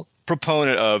full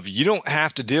proponent of you don't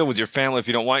have to deal with your family if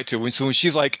you don't want to. So when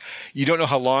she's like, you don't know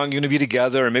how long you're going to be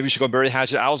together, and maybe you should go bury the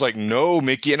hatchet, I was like, no,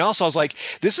 Mickey. And also I was like,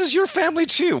 this is your family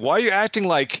too. Why are you acting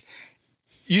like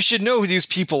you should know who these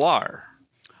people are?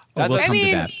 We'll come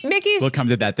to that. We'll come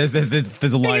to that. There's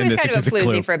a line in this kind that of a gives a clue.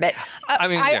 floozy for a bit.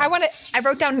 I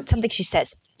wrote down something she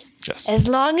says. Yes. As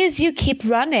long as you keep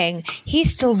running, he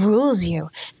still rules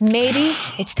you. Maybe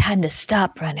it's time to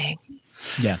stop running.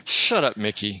 Yeah. Shut up,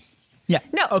 Mickey. Yeah.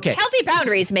 No. Okay. Healthy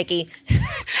boundaries, Mickey.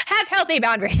 Have healthy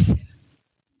boundaries.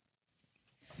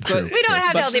 True, we don't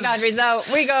have healthy boundaries though.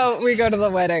 We go to the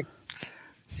wedding.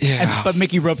 Yeah. But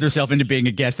Mickey roped herself into being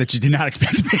a guest that she did not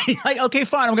expect to be. Like, okay,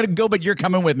 fine, I'm going to go, but you're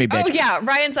coming with me, bitch. Oh, yeah.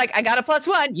 Ryan's like, I got a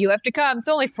 +1. You have to come. It's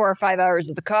only 4 or 5 hours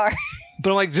of the car. But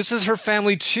I'm like, this is her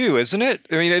family too, isn't it?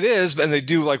 I mean, it is, and they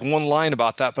do like one line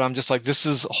about that, but I'm just like, this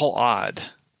is a whole odd.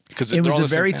 Because it was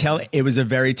a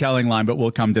very telling line, but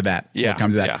we'll come to that. Yeah. We'll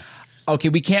come to that. Yeah. Okay,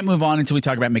 we can't move on until we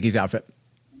talk about Mickey's outfit.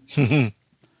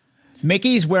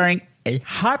 Mickey's wearing a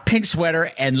hot pink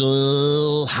sweater and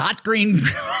hot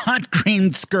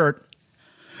green skirt.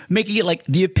 Mickey, like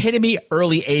the epitome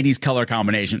early 80s color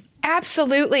combination.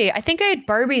 Absolutely. I think I had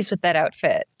Barbies with that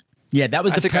outfit. Yeah, that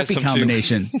was the preppy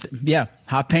combination. Yeah,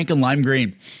 hot pink and lime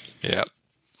green. Yeah.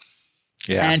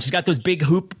 Yeah. And she's got those big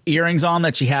hoop earrings on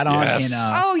that she had on. Yes.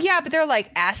 Oh, yeah, but they're like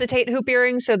acetate hoop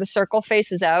earrings, so the circle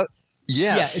faces out.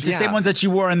 Yes. Yeah, it's the same ones that she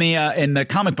wore in the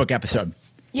comic book episode.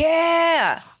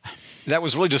 Yeah. That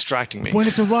was really distracting me. When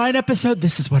it's a Ryan episode,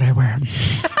 this is what I wear.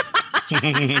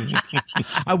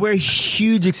 I wear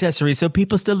huge accessories so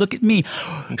people still look at me.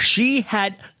 She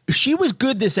was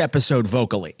good this episode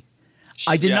vocally.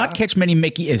 I did not catch many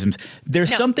Mickey-isms.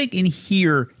 There's something in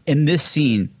here in this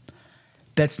scene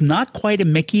that's not quite a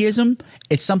Mickey-ism.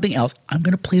 It's something else. I'm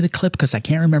going to play the clip because I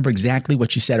can't remember exactly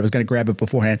what she said. I was going to grab it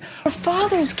beforehand. Her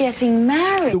father's getting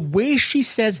married. The way she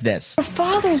says this. Her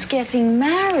father's getting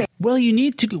married. Well, you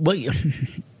need to. Well,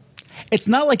 it's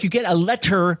not like you get a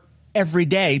letter every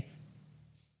day.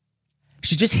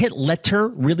 She just hit letter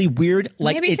really weird.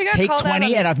 Like Maybe it's take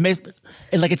 20 and I've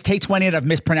it's take 20 and I've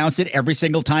mispronounced it every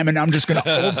single time and I'm just going to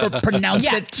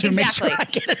overpronounce it to make sure I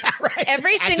get it out right.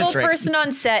 Every single person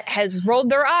on set has rolled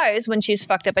their eyes when she's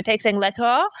fucked up a take saying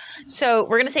letter. So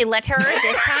we're going to say letter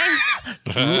this time.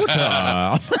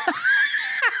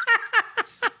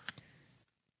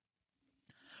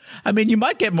 I mean, you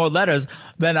might get more letters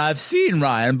than I've seen,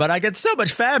 Ryan, but I get so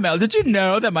much fan mail. Did you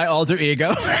know that my alter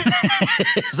ego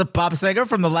is a pop singer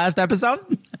from the last episode?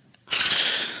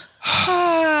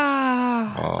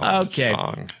 Okay.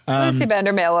 Lucy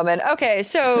Bender, mail woman. Okay,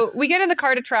 so we get in the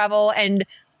car to travel, and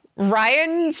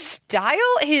Ryan's style,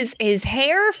 his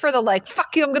hair for the like,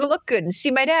 fuck you, I'm going to look good and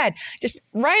see my dad. Just,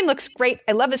 Ryan looks great.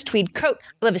 I love his tweed coat.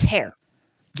 I love his hair.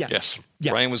 Yeah. Yes.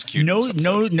 Yeah. Ryan was cute.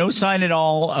 No sign at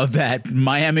all of that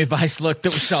Miami Vice look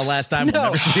that we saw last time. We'll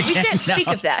never see it again. We can't speak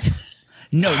of that.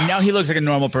 No, now he looks like a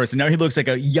normal person. Now he looks like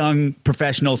a young,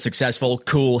 professional, successful,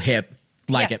 cool, hip.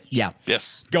 It. Yeah.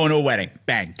 Yes. Going to a wedding.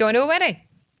 Bang. Going to a wedding.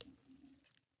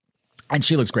 And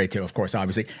she looks great too, of course,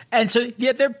 obviously. And so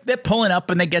yeah, they're pulling up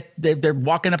and they're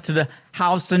walking up to the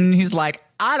house and he's like,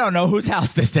 I don't know whose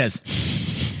house this is.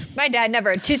 My dad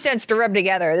never had 2 cents to rub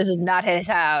together. This is not his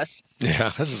house. Yeah,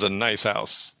 this is a nice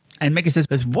house. And Mickey says,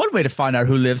 there's one way to find out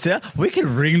who lives here. We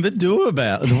can ring the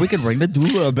doorbell. We can ring the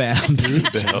doorbell.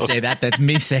 Don't say that. That's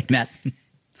me saying that.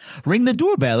 Ring the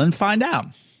doorbell and find out.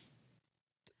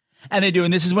 And they do.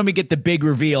 And this is when we get the big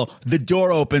reveal. The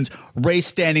door opens. Ray's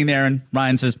standing there. And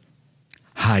Ryan says,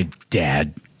 hi,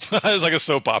 Dad. It's like a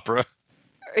soap opera.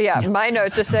 Yeah, my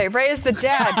notes just say, Ray is the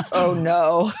dad. Oh,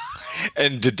 no.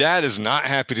 And the dad is not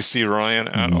happy to see Ryan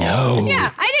at all.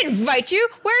 Yeah, I didn't invite you.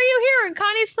 Where are you here? And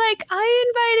Connie's like, I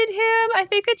invited him. I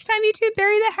think it's time you two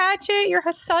bury the hatchet. Your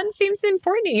son seems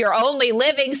important. Your only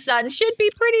living son should be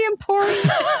pretty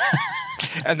important.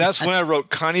 And that's when I wrote,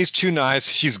 Connie's too nice.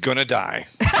 She's going to die.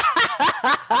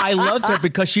 I loved her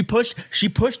because she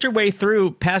pushed her way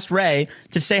through past Ray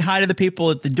to say hi to the people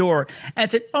at the door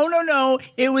and said, oh, no,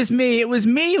 it was me. It was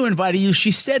me who invited you.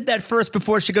 She said that first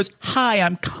before she goes, hi,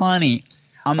 I'm Connie.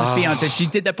 I'm the fiance. She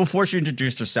did that before she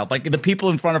introduced herself. Like the people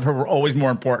in front of her were always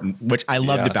more important, which I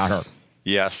loved about her.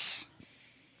 Yes.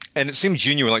 And it seemed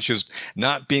genuine, like she was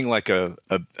not being like a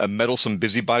meddlesome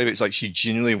busybody, but it's like she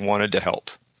genuinely wanted to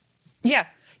help. Yeah.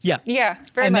 Yeah. Yeah.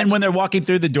 Very and much. then when they're walking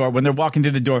through the door,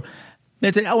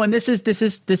 they said, "Oh, and this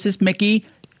is Mickey.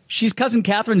 She's cousin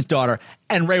Catherine's daughter."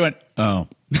 And Ray went, "Oh."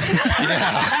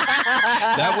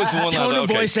 That was the one Tone of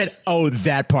voice said, "Oh,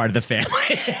 that part of the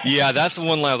family." Yeah, that's the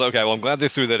one line. Okay, well, I'm glad they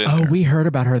threw that in. Oh, there. we heard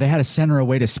about her. They had to send her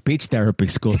away to speech therapy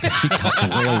school because she talks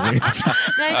real weird.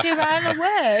 Then she ran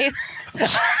away.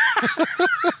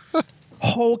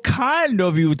 How kind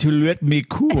of you to let me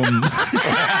come.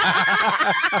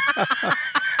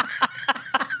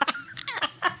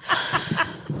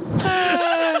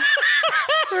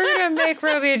 We're gonna make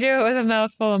Ruby do it with a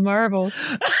mouthful of marbles.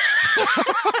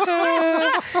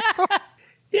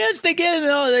 Yes, they get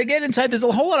inside. There's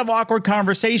a whole lot of awkward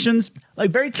conversations,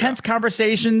 like very tense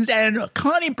conversations. And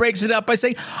Connie breaks it up by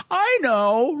saying, "I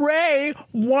know, Ray,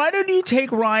 why don't you take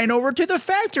Ryan over to the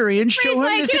factory and show him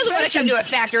this He doesn't want to come affection?" to a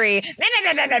factory.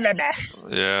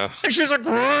 Yeah. And she's like,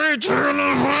 "Ray, turn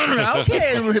around."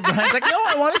 Okay. And Ryan's like, "No,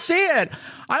 I want to see it.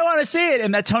 I want to see it."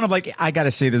 And that tone of like, "I got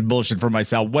to see this bullshit for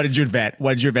myself." What did you vet?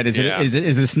 Is it is it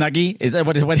a Snuggie? Is that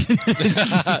what?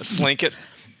 Slinket.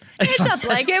 It's a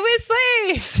blanket with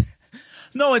sleeves.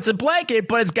 No, it's a blanket,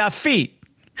 but it's got feet.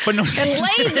 But no And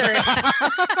lasers.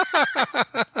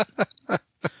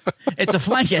 It's a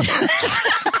flanket.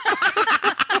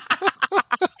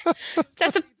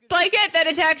 That's a blanket that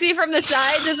attacks you from the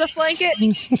sides as a flanket.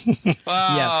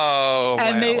 Oh,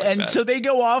 And so they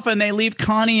go off and they leave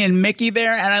Connie and Mickey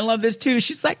there. And I love this too.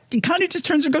 She's like, Connie just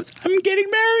turns and goes, "I'm getting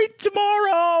married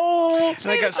tomorrow.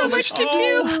 And I got so much to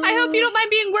do. I hope you don't mind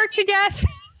being worked to death."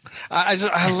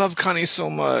 I love Connie so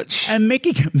much. And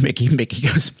Mickey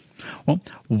goes, "Well,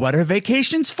 what are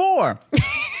vacations for?"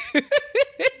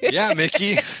 Yeah,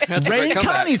 Mickey. That's a Ray great and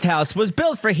comeback. Connie's house was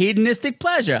built for hedonistic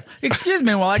pleasure. Excuse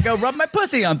me while I go rub my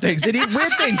pussy on things and eat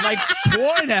weird things like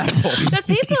pineapple. The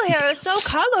people here are so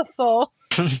colorful.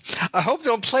 I hope they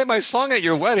don't play my song at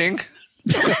your wedding.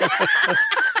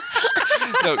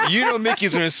 No,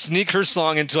 Mickey's going to sneak her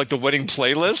song into like the wedding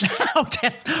playlist. Oh,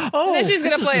 Then she's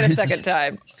going to play it a second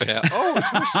time. Yeah. Oh,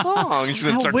 it's my song. She's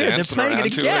going to how start weird. They're dancing playing around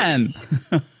it to again.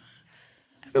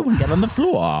 Everyone get on the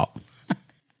floor.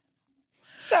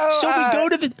 So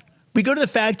we go to the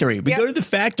factory. We go to the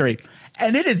factory,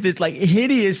 and it is this like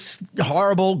hideous,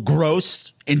 horrible,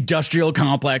 gross industrial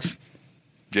complex.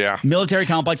 Yeah. Military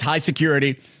complex, high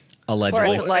security,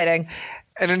 allegedly. Fluorescent lighting.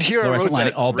 And in here, Fluorescent I wrote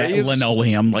lighting, that all Ray's-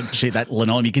 linoleum, like shit, that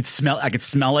linoleum. I could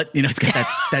smell it. You know, it's got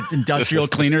that industrial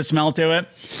cleaner smell to it.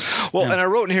 Well, and I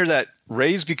wrote in here that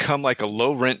Ray's become like a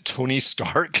low rent Tony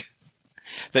Stark.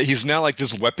 That he's now like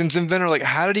this weapons inventor. Like,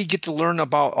 how did he get to learn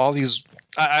about all these?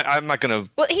 I'm not gonna.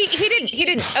 Well, he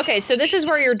didn't. Okay, so this is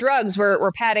where your drugs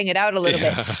were padding it out a little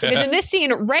bit, because in this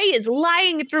scene, Ray is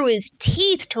lying through his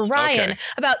teeth to Ryan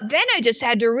about. Then I just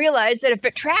had to realize that if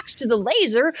it tracks to the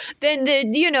laser, then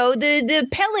the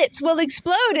pellets will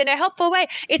explode in a helpful way.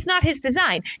 It's not his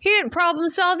design. He didn't problem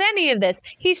solve any of this.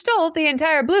 He stole the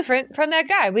entire blueprint from that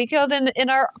guy we killed in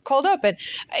our cold open.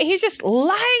 He's just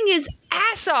lying his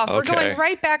ass off. We're going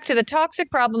right back to the toxic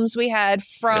problems we had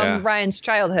from Ryan's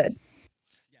childhood.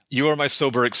 You are my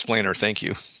sober explainer. Thank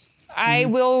you. I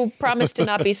will promise to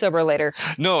not be sober later.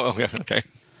 No. Okay.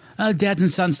 Dads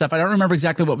and sons stuff. I don't remember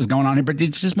exactly what was going on here, but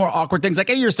it's just more awkward things. Like,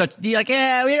 hey, you're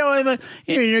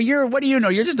what do you know?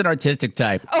 You're just an artistic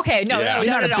type. Okay, no. You're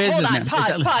not a Hold on.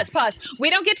 businessman. Pause. We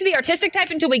don't get to the artistic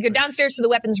type until we go downstairs to the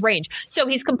weapons range. So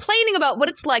he's complaining about what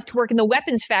it's like to work in the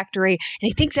weapons factory, and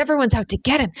he thinks everyone's out to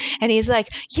get him. And he's like,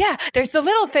 yeah, there's the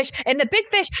little fish and the big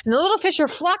fish, and the little fish are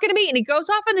flocking to me. And he goes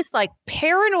off on this like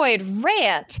paranoid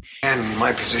rant. And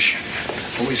my position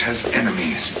always has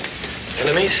enemies.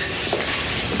 Enemies?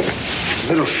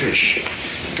 Little fish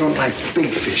don't like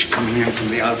big fish coming in from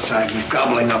the outside and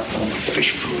gobbling up all the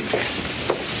fish food.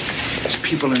 There's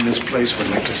people in this place would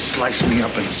like to slice me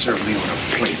up and serve me on a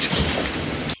plate.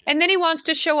 And then he wants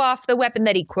to show off the weapon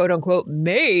that he quote unquote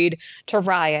made to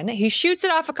Ryan. He shoots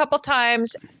it off a couple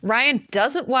times. Ryan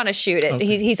doesn't want to shoot it.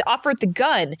 Okay. He's offered the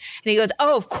gun, and he goes,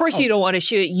 "Oh, of course you don't want to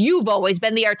shoot it. You've always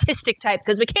been the artistic type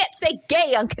because we can't say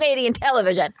gay on Canadian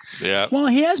television." Yeah. Well,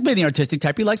 he has been the artistic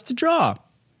type. He likes to draw.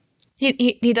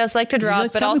 He does like to draw,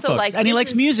 but also like, and he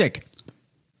likes music.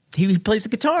 He plays the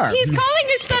guitar. He's calling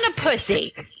his son a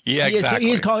pussy. Yeah, exactly.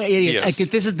 He's calling. Yes.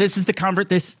 This is the convert.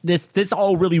 This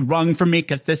all really rung for me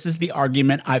because this is the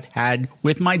argument I've had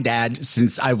with my dad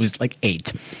since I was like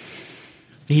 8.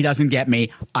 He doesn't get me.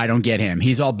 I don't get him.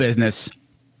 He's all business.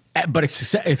 but a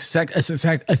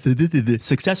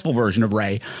successful version of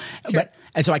Ray. Sure.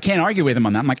 And so I can't argue with him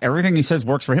on that. I'm like, everything he says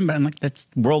works for him, but I'm like, that's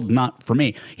world's not for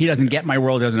me. He doesn't get my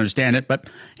world, doesn't understand it, but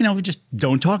we just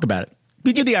don't talk about it.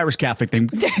 We do the Irish Catholic thing.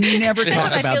 We never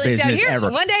talk about business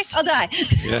ever. One day I'll die.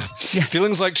 Yeah.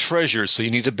 Feelings like treasures, so you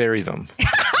need to bury them.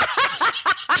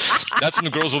 That's when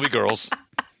the girls will be girls.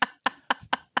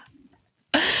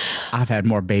 I've had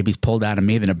more babies pulled out of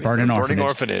me than a burning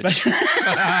orphanage.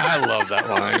 I love that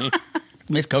line.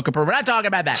 Miss Coca, we're not talking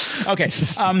about that. Okay.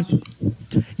 So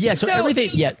everything.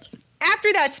 Yeah.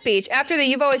 After that speech, after the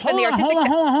you've always been the artistic.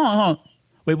 Hold on.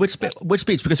 Wait, which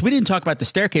speech? Because we didn't talk about the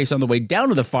staircase on the way down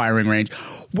to the firing range,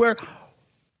 where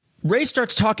Ray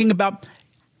starts talking about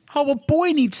how a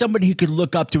boy needs somebody he could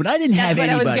look up to, and I didn't have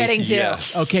anybody. That's what I was getting to.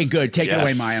 Yes. Okay, good. Take it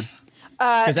away, Maya.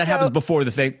 Because that happens before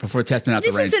testing out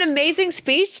the range. This is an amazing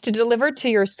speech to deliver to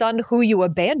your son who you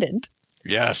abandoned.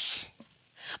 Yes.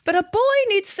 But a boy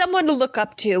needs someone to look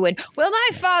up to. And, well, my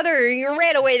father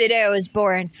ran away the day I was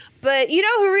born. But you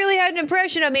know who really had an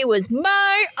impression on me was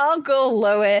my Uncle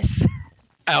Louis.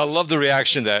 I love the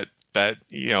reaction that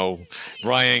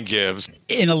Ryan gives.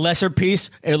 In a lesser piece,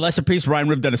 Ryan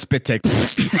would have done a spit take.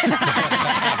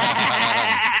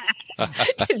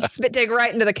 Spit take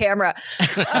right into the camera.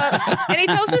 And he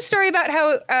tells a story about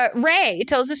how Ray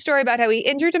tells a story about how he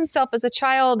injured himself as a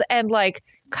child and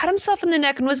cut himself in the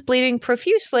neck and was bleeding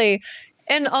profusely.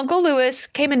 And Uncle Louis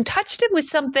came and touched him with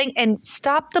something and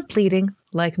stopped the bleeding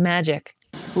like magic.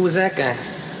 Who was that guy?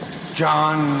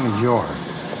 John York.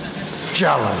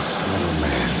 Jealous little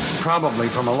man. Probably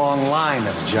from a long line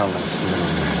of jealous little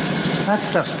men. That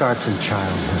stuff starts in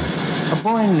childhood. A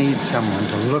boy needs someone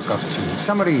to look up to,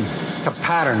 somebody to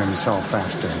pattern himself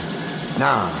after.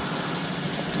 Now,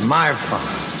 my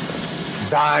father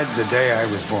died the day I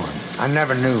was born. I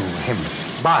never knew him.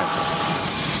 But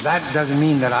that doesn't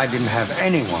mean that I didn't have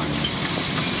anyone.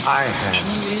 I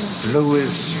had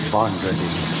Louis Bondredi.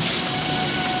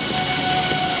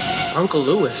 Uncle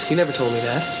Louis? He never told me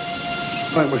that.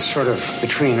 Well, it was sort of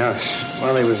between us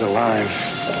while he was alive.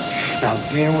 Now,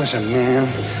 there was a man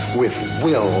with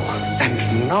will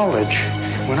and knowledge.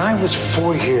 When I was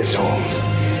 4 years old,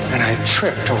 and I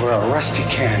tripped over a rusty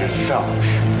can and fell,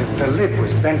 the lid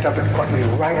was bent up and caught me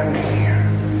right under here.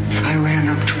 I ran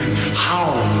up to him,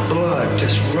 howling, blood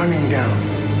just running down.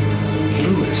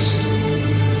 Louis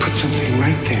put something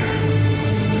right there,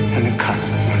 and the cut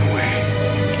went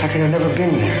away. Like it had never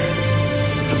been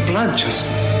there. The blood just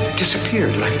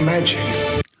disappeared like magic.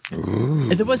 Ooh.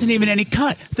 And there wasn't even any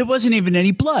cut. There wasn't even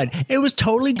any blood. It was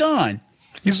totally gone.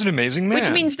 He's an amazing man.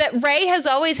 Which means that Ray has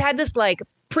always had this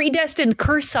predestined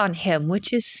curse on him,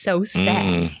 which is so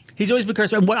sad. He's always been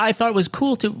cursed. And what I thought was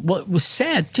cool too, what was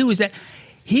sad too, is that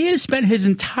he has spent his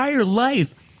entire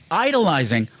life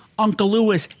idolizing Uncle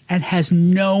Louis and has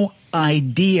no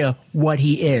idea what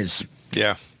he is.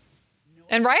 Yeah.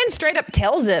 And Ryan straight up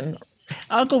tells him,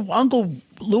 Uncle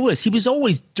Louis, he was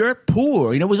always dirt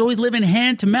poor, was always living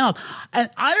hand to mouth. And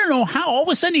I don't know how, all of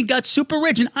a sudden he got super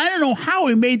rich, and I don't know how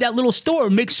he made that little store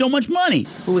make so much money.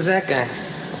 Who was that guy?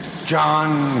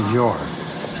 John York.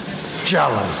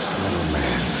 Jealous little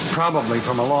man. Probably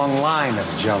from a long line of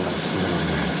jealous little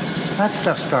men. That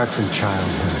stuff starts in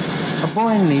childhood. A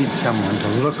boy needs someone to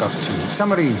look up to,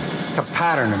 somebody to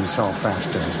pattern himself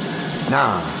after.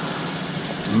 Now,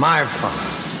 my father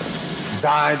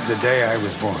died the day I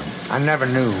was born. I never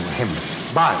knew him.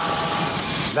 But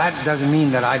that doesn't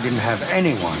mean that I didn't have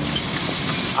anyone.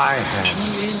 I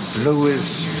had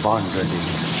Louis Bondredi.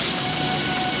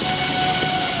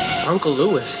 Uncle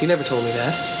Louis? He never told me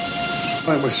that.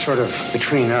 Well, it was sort of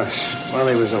between us while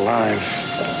he was alive.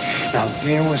 Now,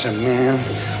 there was a man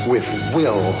with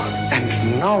will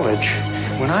and knowledge.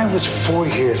 When I was 4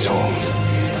 years old,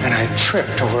 and I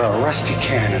tripped over a rusty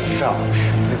can and fell.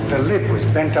 The lid was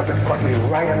bent up and caught me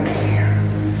right under here.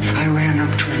 I ran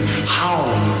up to him,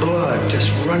 howling, blood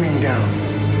just running down.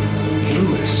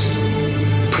 Louis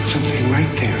put something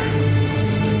right there,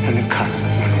 and the cut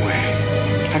went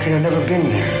away. Like it had never been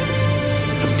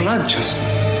there. The blood just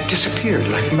disappeared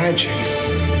like magic.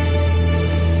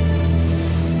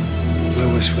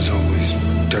 Louis was always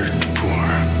dirt poor,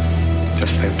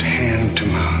 just lived hand to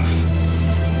mouth.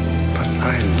 But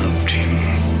I loved him.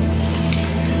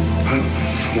 Well,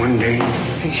 one day,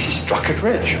 he struck it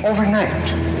rich, overnight.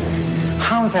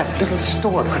 How that little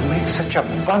store could make such a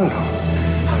bundle,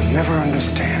 I'll never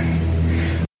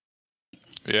understand.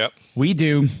 Yep. We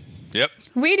do. Yep.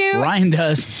 We do. Ryan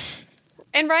does.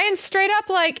 And Ryan's straight up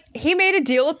he made a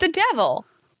deal with the devil.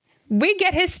 We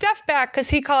get his stuff back because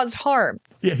he caused harm.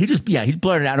 Yeah, he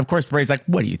blurted out. Of course, Ray's like,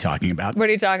 what are you talking about? What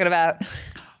are you talking about?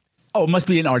 Oh, it must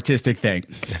be an artistic thing.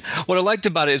 What I liked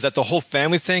about it is that the whole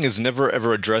family thing is never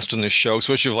ever addressed in the show,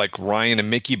 especially with like Ryan and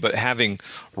Mickey. But having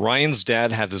Ryan's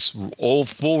dad have this old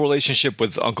full relationship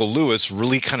with Uncle Lewis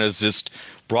really kind of just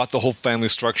brought the whole family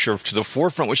structure to the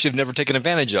forefront, which they've never taken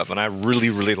advantage of, and I really,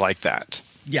 really like that.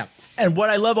 Yeah, and what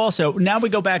I love also, now we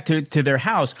go back to their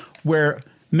house where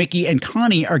Mickey and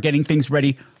Connie are getting things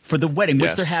ready for the wedding,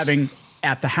 which they're having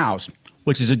at the house,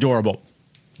 which is adorable.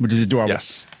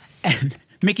 Yes, and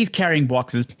Mickey's carrying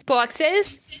boxes.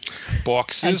 Boxes.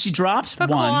 And she drops for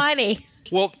one. Connie.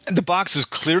 Well, the box is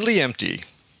clearly empty.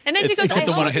 And then she goes, except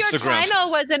the one that hits your the ground. china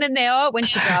wasn't in there when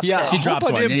she dropped it. I hope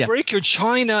I didn't break your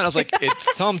china. And I was like, it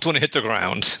thumped when it hit the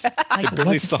ground. It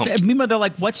barely thumped. Meanwhile, they're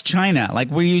like, what's China? Like,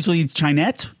 we're usually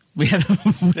Chinette. We have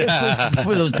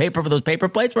with those paper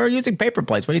plates. We're using paper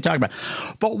plates. What are you talking about?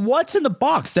 But what's in the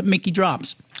box that Mickey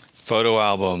drops? Photo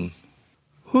album.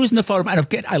 Who's in the photo?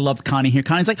 I love Connie here.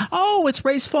 Connie's like, oh, it's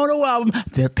Ray's photo album.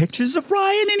 There are pictures of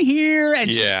Ryan in here. And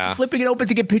she's flipping it open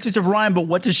to get pictures of Ryan. But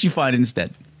what does she find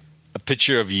instead? A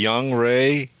picture of young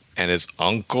Ray and his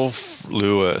Uncle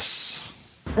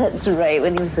Lewis. That's Ray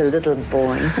when he was a little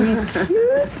boy. Isn't he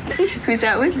cute? Who's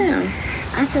that with him?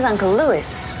 That's his Uncle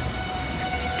Lewis.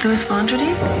 Louis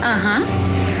Vondrady? Uh-huh.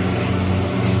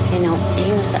 You know,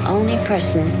 he was the only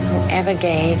person who ever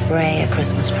gave Ray a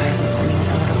Christmas present when he was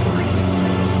a little boy.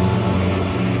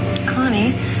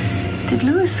 Connie, did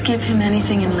Louis give him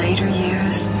anything in later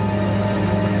years?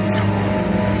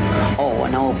 Oh,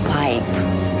 an old pipe.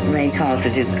 Ray calls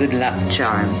it his good luck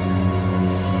charm.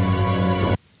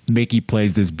 Mickey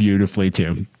plays this beautifully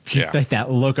too. Yeah. That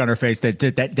look on her face that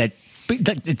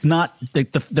it's not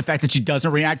the fact that she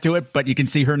doesn't react to it, but you can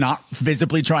see her not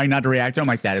visibly trying not to react to it. I'm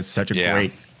like, that is such a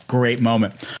great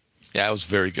moment. Yeah, it was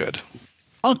very good.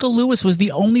 Uncle Lewis was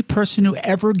the only person who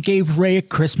ever gave Ray a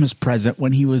Christmas present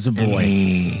when he was a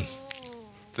boy.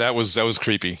 That was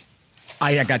creepy.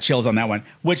 I got chills on that one,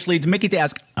 which leads Mickey to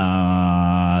ask,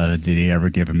 did he ever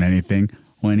give him anything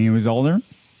when he was older?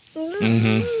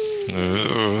 Mm-hmm.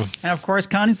 And of course,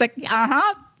 Connie's like,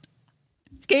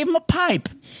 gave him a pipe.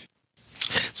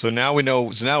 So now we know.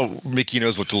 So now Mickey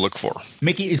knows what to look for.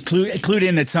 Mickey is clued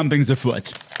in that something's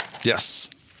afoot. Yes.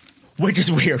 Which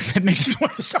is weird. That Mickey's the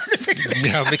one who started figuring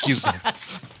it out. Yeah, Mickey's.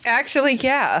 Actually,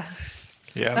 yeah.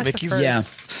 Yeah, That's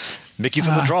Mickey's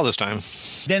on the draw this time.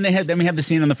 Then we have the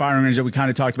scene on the fire range that we kind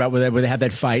of talked about where they had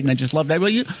that fight, and I just love that. Well,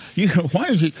 you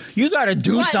got to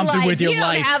do something with your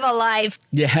life. You don't have a life.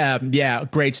 Yeah,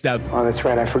 great stuff. Oh, that's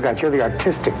right. I forgot. You're the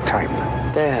artistic type.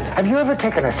 Dad. Have you ever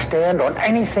taken a stand on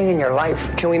anything in your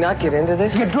life? Can we not get into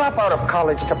this? You drop out of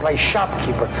college to play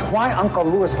shopkeeper. Why Uncle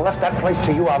Lewis left that place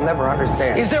to you, I'll never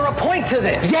understand. Is there a point to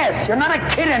this? Yes, you're not a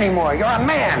kid anymore. You're a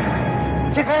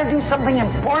man. You gotta do something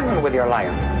important with your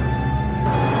life.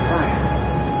 Ryan,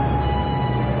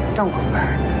 don't go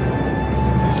back.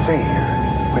 Stay here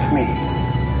with me.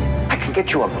 I can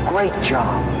get you a great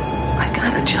job. I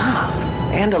got a job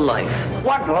and a life.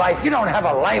 What life? You don't have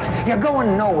a life. You're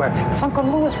going nowhere. If Uncle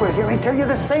Lewis were here, he'd tell you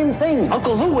the same thing.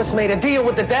 Uncle Lewis made a deal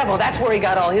with the devil. That's where he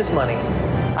got all his money.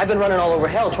 I've been running all over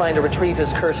hell trying to retrieve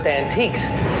his cursed antiques,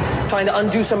 trying to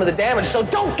undo some of the damage, so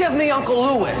don't give me Uncle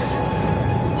Lewis.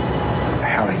 What the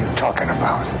hell are you talking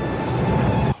about?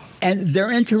 And they're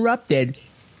interrupted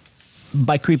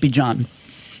by Creepy John.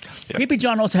 Yep. Creepy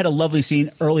John also had a lovely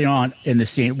scene early on in the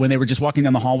scene when they were just walking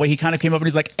down the hallway. He kind of came up and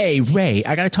he's like, hey, Ray,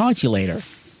 I got to talk to you later.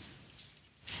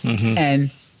 Mm-hmm. And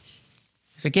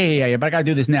he's like, yeah, but I got to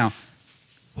do this now.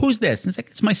 Who's this? And it's like,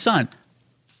 it's my son.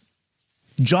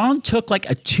 John took like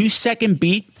a 2-second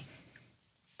beat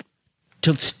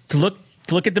to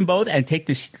look at them both and take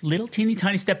this little teeny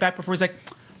tiny step back before he's like,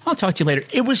 I'll talk to you later.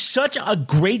 It was such a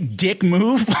great dick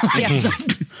move.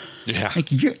 Yeah. Like,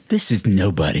 this is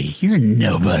nobody. You're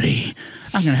nobody.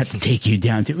 I'm going to have to take you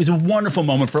down. It was a wonderful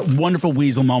moment, a wonderful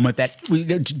weasel moment that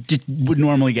just would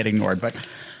normally get ignored. But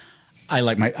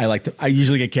I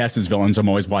usually get cast as villains. I'm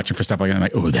always watching for stuff like that. I'm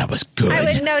like, oh, that was good.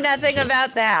 I would know nothing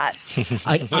about that.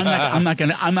 I'm not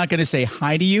going to say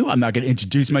hi to you. I'm not going to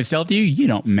introduce myself to you. You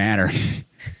don't matter.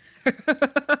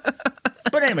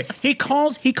 But anyway, he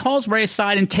calls Ray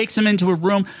aside and takes him into a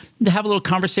room to have a little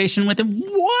conversation with him.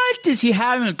 What is he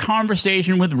having a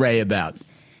conversation with Ray about?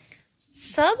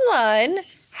 Someone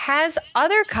has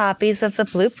other copies of the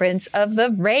blueprints of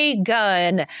the ray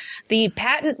gun. The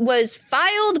patent was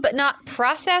filed but not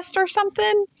processed or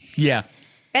something. Yeah.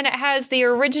 And it has the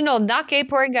original not gay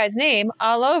porn guy's name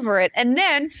all over it. And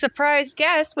then, surprise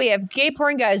guest, we have gay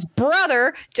porn guy's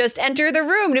brother just enter the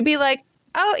room to be like,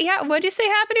 oh, yeah, what'd you say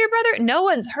happened to your brother? No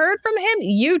one's heard from him?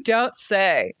 You don't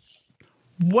say.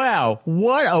 Wow,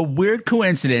 what a weird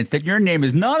coincidence that your name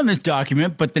is not on this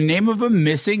document, but the name of a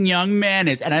missing young man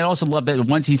is. And I also love that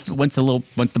once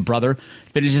the brother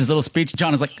finishes his little speech,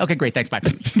 John is like, "Okay, great, thanks, bye."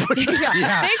 Thanks,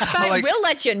 bye. Like, we'll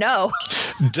let you know.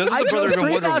 Doesn't the brother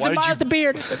even wonder why did you?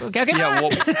 Beard. Okay. Yeah,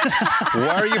 well,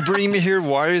 why are you bringing me here?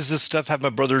 Why does this stuff have my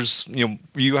brother's? You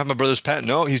have my brother's patent.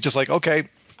 No, he's just like, okay,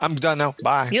 I'm done now.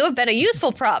 Bye. You have been a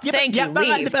useful prop. Thank you.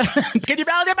 Leave. Can you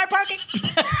validate my parking?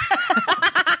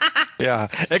 Yeah,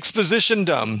 exposition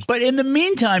dumb. But in the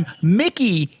meantime,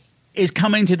 Mickey is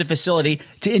coming to the facility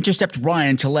to intercept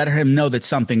Ryan to let him know that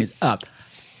something is up.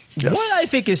 Yes. What I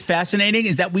think is fascinating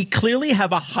is that we clearly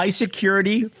have a high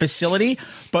security facility,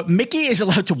 but Mickey is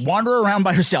allowed to wander around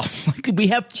by herself.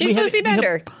 She's Lucy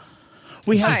Bender.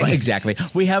 We have exactly.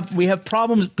 We have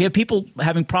problems. We have people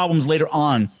having problems later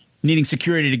on, needing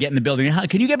security to get in the building.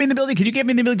 Can you get me in the building? Can you get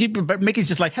me in the building? But Mickey's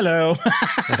just like, hello.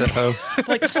 Hello.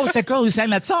 Like, oh, it's that girl who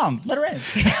sang that song. Let her in.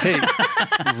 Hey,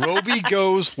 Roby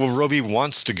goes where Roby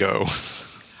wants to go.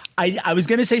 I was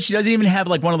going to say she doesn't even have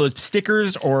like one of those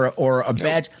stickers or a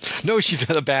badge. No, she's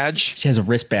got a badge. She has a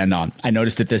wristband on. I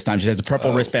noticed it this time. She has a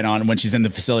purple wristband on when she's in the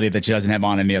facility that she doesn't have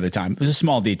on any other time. It was a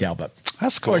small detail, but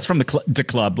that's cool. Or it's from the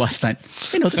club last night.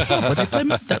 You know, the club where they play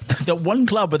the one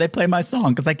club where they play my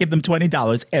song because I give them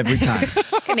 $20 every time.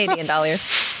 Canadian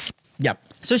dollars. Yep.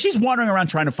 So she's wandering around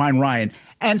trying to find Ryan.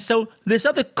 And so this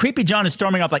other creepy John is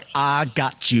storming off like, I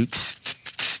got you.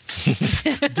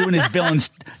 Doing his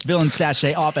villain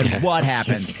sachet off, and what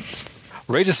happened?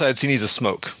 Ray decides he needs a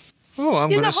smoke. Oh, I'm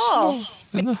going to smoke.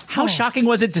 How shocking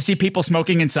was it to see people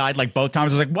smoking inside? Like both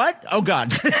times, I was like, "What? Oh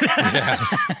God!"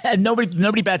 And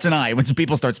nobody bats an eye when some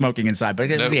people start smoking inside.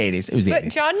 But it was the '80s. It was the '80s.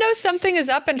 But John knows something is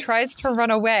up and tries to run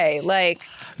away. Like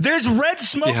there's red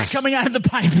smoke coming out of the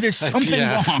pipe. There's something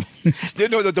wrong.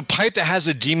 No, the pipe that has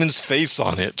a demon's face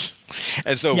on it.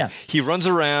 And so he runs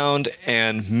around,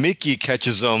 and Mickey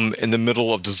catches him in the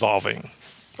middle of dissolving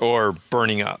or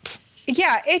burning up.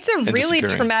 Yeah, it's a really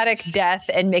traumatic death,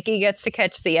 and Mickey gets to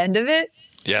catch the end of it.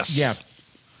 Yes. Yeah.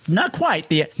 Not quite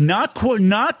the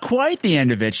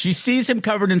end of it. She sees him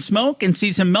covered in smoke and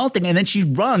sees him melting, and then she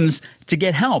runs to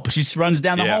get help. She runs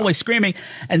down the hallway screaming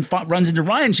and runs into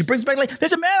Ryan. She brings back like,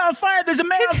 "There's a man on fire! There's a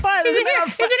man on fire! There's a man on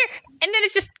fire!" And then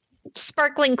it's just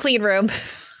sparkling clean room.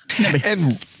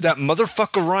 And that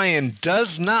motherfucker Ryan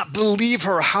does not believe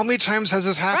her. How many times has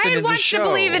this happened in the show? Ryan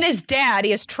wants to believe in his dad.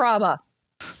 He has trauma.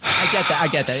 I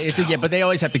get that. But they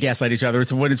always have to gaslight each other.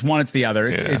 So when it's one, it's the other.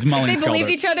 It's Mullen and If they believed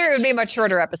each other, it would be a much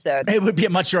shorter episode. It would be a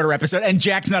much shorter episode. And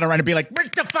Jack's not around to be like,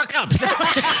 break the fuck up.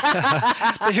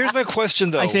 But here's my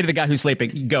question, though. I say to the guy who's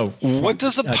sleeping, go. What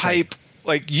does a pipe,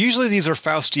 like, usually these are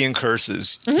Faustian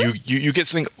curses. Mm-hmm. You get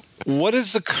something. What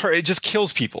is the curse? It just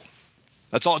kills people.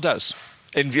 That's all it does.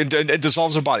 And it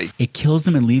dissolves their body. It kills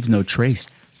them and leaves no trace.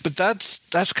 But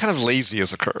that's kind of lazy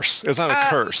as a curse. It's not a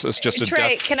curse. It's just a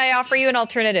Trey, death. Can I offer you an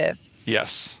alternative?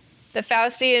 Yes. The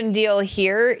Faustian deal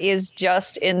here is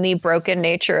just in the broken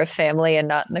nature of family and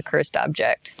not in the cursed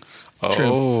object.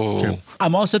 Oh. True.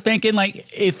 I'm also thinking like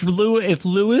if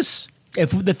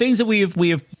the things that we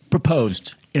have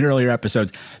proposed in earlier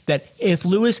episodes, that if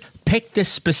Lewis picked this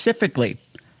specifically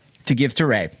to give to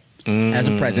Ray as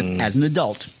a present, as an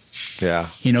adult. Yeah.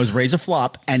 He knows Ray's a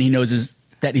flop, and he knows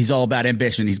that he's all about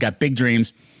ambition. He's got big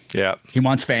dreams. Yeah. He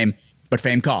wants fame, but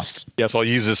fame costs. Yes, I'll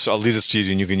use this. I'll leave this to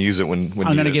you, and you can use it when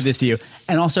I'm going to give this to you.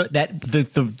 And also that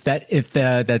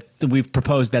we've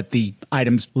proposed that the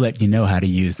items let you know how to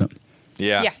use them.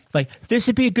 Yeah. Like this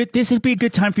would be a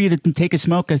good time for you to take a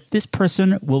smoke, because this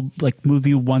person will like move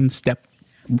you one step.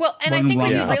 Well, and I think we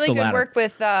did really good work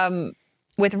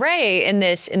with Ray in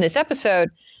this episode,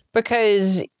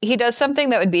 because he does something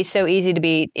that would be so easy to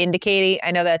be indicating.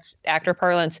 I know that's actor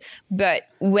parlance, but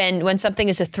when something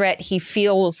is a threat, he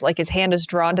feels like his hand is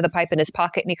drawn to the pipe in his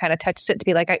pocket, and he kind of touches it to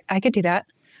be like, I could do that.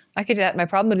 I could do that. My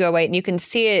problem would go away. And you can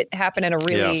see it happen in a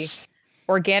really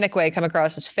organic way come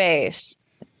across his face.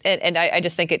 And I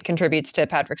just think it contributes to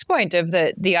Patrick's point of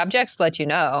the objects let you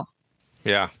know.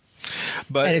 Yeah.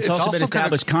 But and it's also been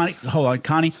established,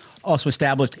 Connie also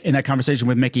established in that conversation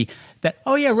with Mickey that,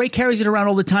 Ray carries it around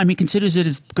all the time. He considers it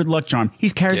his good luck charm.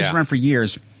 He's carried this around for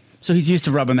years. So he's used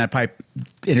to rubbing that pipe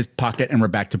in his pocket, and we're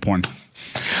back to porn.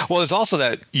 Well, it's also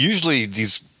that usually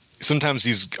sometimes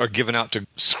these are given out to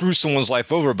screw someone's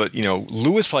life over. But,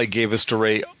 Lewis probably gave this to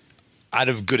Ray out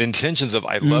of good intentions of,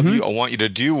 I love you. I want you to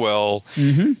do well.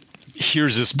 Mm-hmm.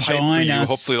 Here's this pipe for you.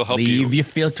 Hopefully it'll help you. Leave your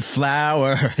filter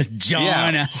flower.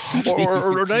 Join us.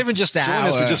 Or not even just join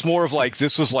us, but just more of like,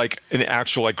 this was like an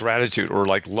actual like gratitude or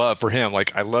like love for him.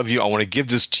 Like, I love you. I want to give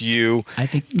this to you. I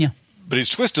think, yeah. But he's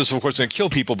twisted, so of course it's going to kill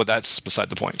people, but that's beside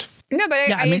the point. No, but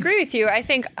I agree with you. I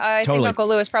think Uncle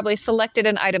Lewis probably selected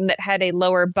an item that had a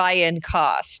lower buy-in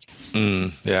cost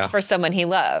for someone he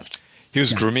loved. He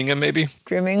was grooming him, maybe?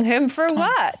 Grooming him for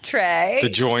what, Trey? To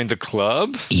join the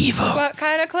club? Evil. What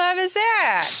kind of club is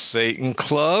that? Satan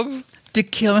Club? The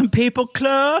Killing People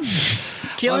Club?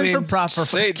 Killing for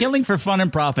profit. Killing for fun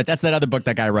and profit. That's that other book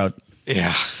that guy wrote.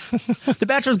 Yeah. The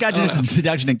Bachelor's Guide to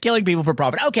Seduction and Killing People for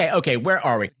Profit. Okay, where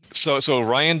are we? So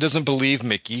Ryan doesn't believe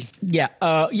Mickey. Yeah,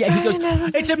 he goes,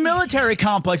 it's a military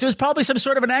complex. It was probably some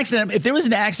sort of an accident. If there was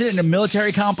an accident in a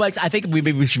military complex, I think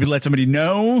maybe we should let somebody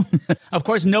know. Of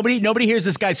course, nobody hears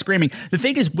this guy screaming. The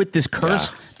thing is, with this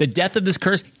curse, the death of this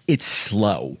curse, it's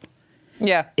slow.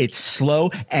 Yeah. It's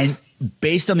slow, and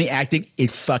based on the acting,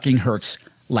 it fucking hurts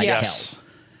like hell.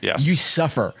 Yes. You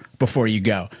suffer before you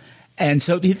go. And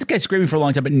so this guy's screaming for a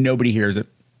long time, but nobody hears it.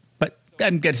 But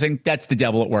I'm guessing that's the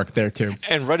devil at work there, too.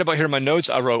 And right about here in my notes,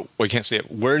 I wrote, well, you can't see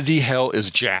it. Where the hell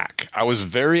is Jack? I was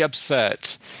very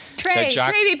upset. Trey,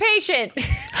 be patient.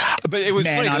 But it was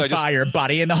Man funny. on fire,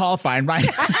 body in the hall, fine, right?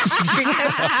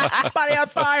 Body on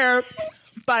fire.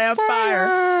 Body on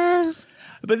fire.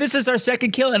 But this is our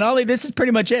second kill, and Ollie, this is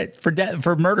pretty much it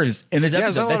for murders in this episode.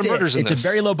 There's a lot of murders in this. It's a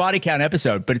very low body count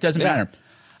episode, but it doesn't matter.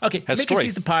 Okay, Has Mickey story.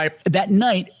 sees the pipe. That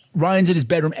night, Ryan's in his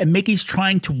bedroom, and Mickey's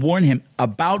trying to warn him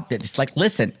about this. It's like,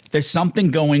 listen, there's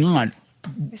something going on.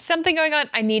 There's something going on.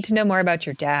 I need to know more about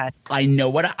your dad. I know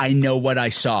what I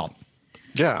saw.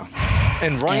 Yeah.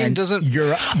 And Ryan doesn't.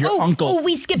 Your uncle. Oh,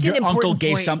 we skipped your an important uncle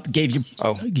gave point. gave you.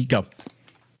 Oh, you go.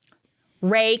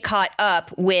 Ray caught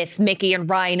up with Mickey and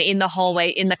Ryan in the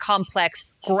hallway in the complex,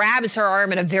 grabs her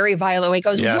arm in a very violent way,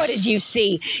 goes, What did you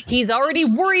see? He's already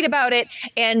worried about it,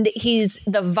 and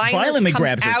the violently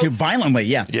grabs her too. Violently,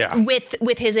 yeah.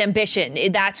 With his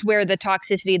ambition. That's where the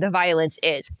toxicity, the violence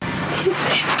is.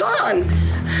 He's gone.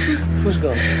 Who's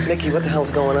gone? Mickey, what the hell's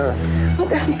going on? Well,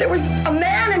 there was a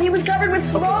man, and he was covered with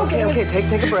smoke. Okay,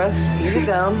 take a breath. Ease it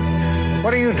down.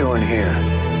 What are you doing here?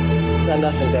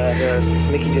 Nothing, Dad.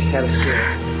 Mickey just had a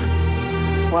scare.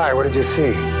 Why? What did you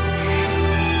see?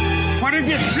 What did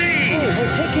you see? Hey,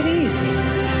 take it easy.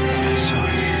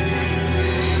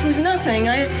 Sorry. It was nothing.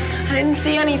 I didn't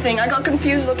see anything. I got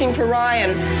confused looking for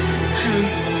Ryan.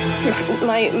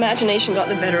 My imagination got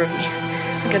the better of me.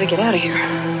 I gotta get out of here.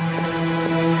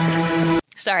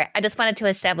 Sorry, I just wanted to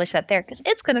establish that there because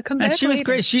it's going to come back. And she was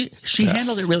great. She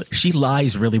handled it really. She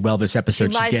lies really well this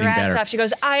episode. She's getting better. Off. She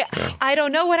goes, I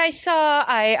don't know what I saw.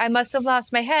 I must have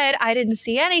lost my head. I didn't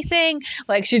see anything.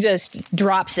 Like she just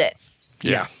drops it.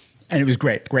 Yeah. And it was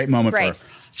great. Great moment for her.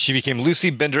 She became Lucy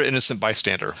Bender, innocent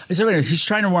bystander. So he's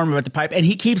trying to warn her about the pipe, and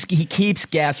he keeps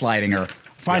gaslighting her,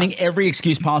 finding every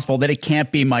excuse possible that it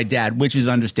can't be my dad, which is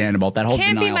understandable. That whole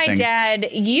can't denial be my thing. dad.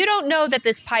 You don't know that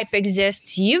this pipe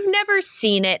exists. You've never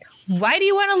seen it. Why do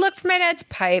you want to look for my dad's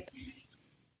pipe?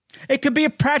 It could be a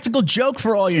practical joke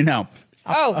for all you know.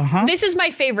 This is my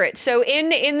favorite. So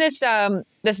in this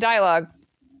this dialogue,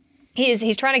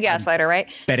 he's trying to gaslight her, right?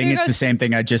 Betting so it's the same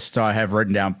thing I just saw. I have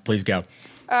written down. Please go.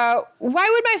 Why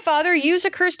would my father use a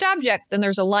cursed object? Then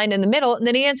there's a line in the middle, and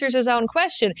then he answers his own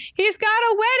question. He's got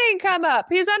a wedding come up.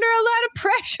 He's under a lot of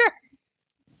pressure.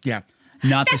 Yeah,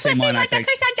 not the same line, I think.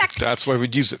 That's why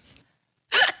we'd use it.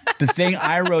 The thing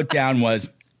I wrote down was,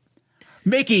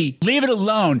 Mickey, leave it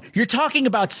alone. You're talking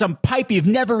about some pipe you've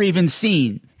never even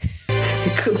seen.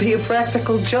 It could be a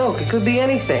practical joke. It could be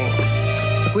anything.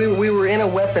 We were in a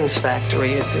weapons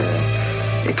factory.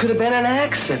 It could have been an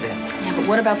accident. Yeah, but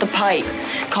what about the pipe?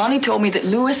 Connie told me that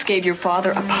Lewis gave your father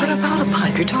a pipe. What about a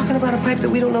pipe? You're talking about a pipe that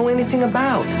we don't know anything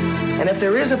about. And if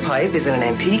there is a pipe, is it an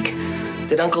antique?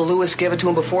 Did Uncle Lewis give it to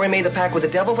him before he made the pact with the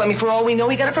devil? I mean, for all we know,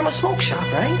 he got it from a smoke shop,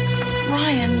 right?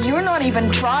 Ryan, you're not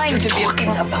even trying to be talking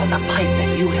about a pipe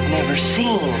that you have never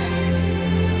seen.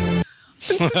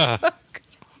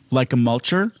 Like a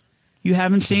mulcher you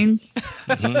haven't seen?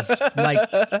 Mm-hmm.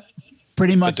 Like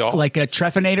pretty much like a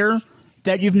trepanator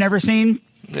that you've never seen?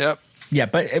 Yep. Yeah,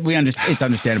 but it's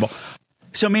understandable.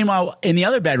 So meanwhile, in the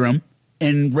other bedroom,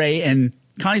 in Ray and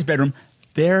Connie's bedroom,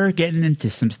 they're getting into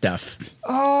some stuff.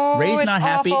 Oh, Ray's it's not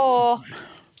happy. awful.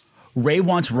 Ray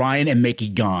wants Ryan and Mickey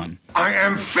gone. I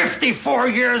am 54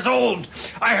 years old.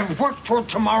 I have worked for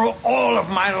tomorrow all of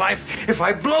my life. If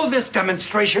I blow this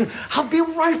demonstration, I'll be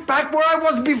right back where I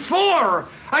was before.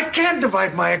 I can't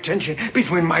divide my attention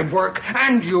between my work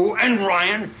and you and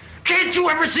Ryan. Can't you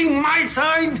ever see my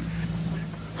side?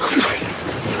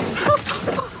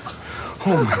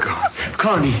 Oh, my God.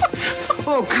 Connie.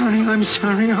 Oh, Connie, I'm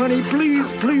sorry, honey. Please,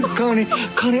 Connie.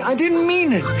 Connie, I didn't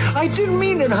mean it. I didn't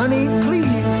mean it, honey. Please.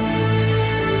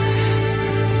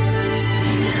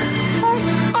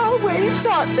 I always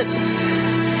thought that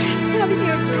having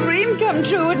your dream come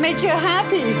true would make you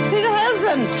happy. It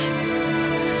hasn't.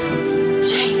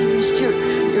 Changed.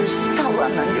 You're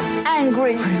sullen and you're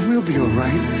angry. Honey, we'll be all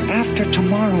right. After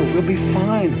tomorrow, we'll be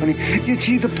fine, honey. You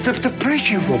see, the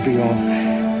pressure will be off.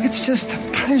 It's just the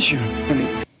pressure, honey.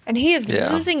 And he is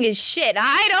losing his shit.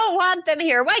 I don't want them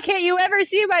here. Why can't you ever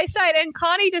see my side? And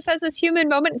Connie just has this human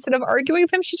moment. Instead of arguing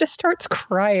with him, she just starts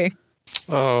crying.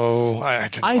 Oh,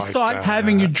 I thought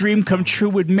having your dream come true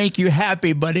would make you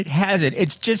happy, but it hasn't.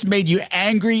 It's just made you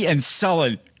angry and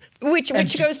sullen. Which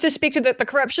goes to speak to the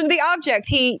corruption of the object.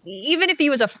 Even if he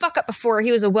was a fuck up before,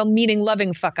 he was a well-meaning,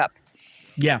 loving fuck up.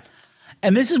 Yeah.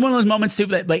 And this is one of those moments too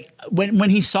that, like, when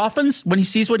he softens, when he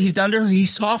sees what he's done to her, he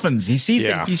softens. He sees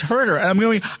that he's hurt her. And I'm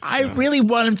going, I really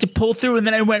want him to pull through. And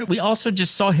then we also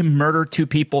just saw him murder 2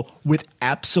 people with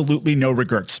absolutely no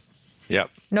regrets. Yep.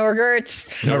 No regrets.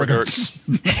 No regrets.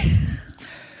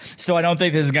 So I don't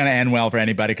think this is going to end well for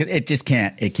anybody because it just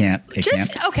can't. It can't.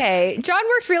 Okay. John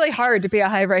worked really hard to be a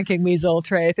high-ranking weasel,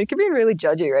 Trey. I think you're being really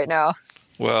judgy right now.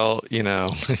 Well, you're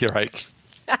right.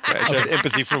 I should have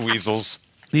empathy for weasels.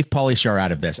 Leave Pauly Shore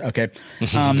out of this, okay?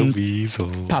 The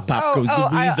weasel. Pop goes the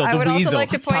weasel. I would the weasel. also like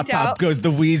to point pop goes the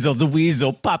weasel. The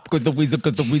weasel. Pop goes the weasel.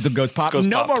 Because the weasel goes pop.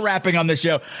 No more rapping on the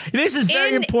show. This is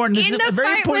very important. This in is the very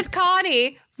fight important. with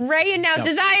Connie, Ray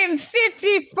announces, "I am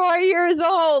 54 years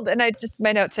old," and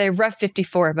my notes say, "Rough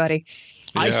 54, buddy."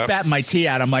 I spat my tea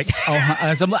out. I'm like,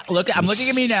 I'm looking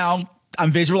at me now.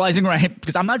 I'm visualizing right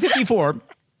because I'm not 54.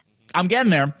 I'm getting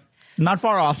there. I'm not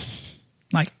far off.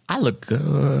 Like, I look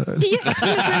good. You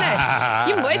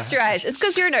moisturize. It's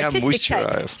because you're an artistic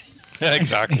type.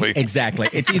 Exactly. Exactly.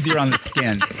 It's easier on the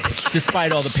skin,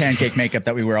 despite all the pancake makeup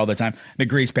that we wear all the time, the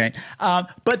grease paint.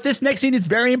 But this next scene is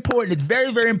very important. It's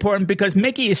very, very important because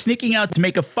Mickey is sneaking out to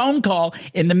make a phone call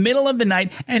in the middle of the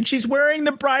night, and she's wearing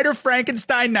the Bride of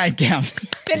Frankenstein nightgown.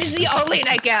 That is the only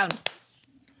nightgown.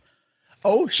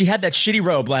 Oh, she had that shitty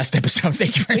robe last episode.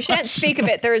 Thank you very much. We shan't speak of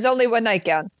it. There is only one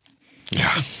nightgown.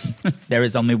 Yeah. There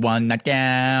is only one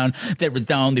nightgown. There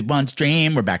is only one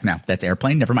stream. We're back now. That's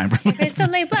Airplane. Never mind. There's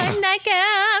only one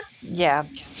nightgown. Yeah.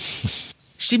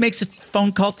 She makes a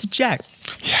phone call to Jack.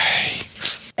 Yay.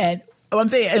 And I'm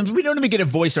thinking, and we don't even get a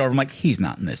voiceover. I'm like, he's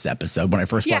not in this episode. When I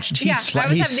first watched it, I was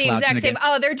having the exact same.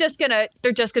 Oh, they're just gonna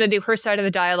do her side of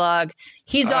the dialogue.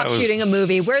 He's off shooting a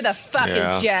movie. Where the fuck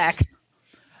is Jack?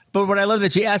 But what I love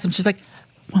that she asked him, she's like,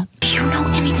 well, do you know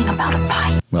anything about a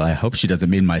pipe? Well, I hope she doesn't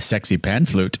mean my sexy pan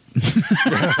flute.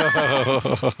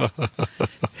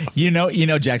 you know,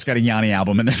 Jack's got a Yanni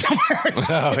album in there somewhere.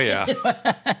 Oh yeah.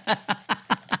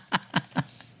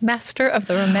 Master of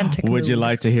the romantic. Would you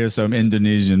like to hear some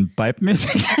Indonesian pipe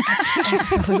music?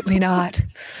 Absolutely not.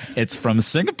 It's from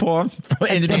Singapore. From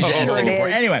Indonesia and Singapore.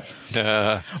 Anyway.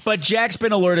 But Jack's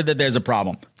been alerted that there's a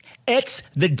problem. It's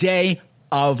the day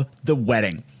of the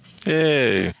wedding.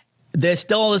 Hey. There's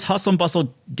still all this hustle and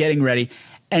bustle getting ready.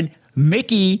 And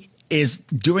Mickey is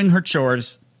doing her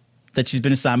chores that she's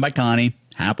been assigned by Connie,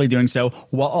 happily doing so,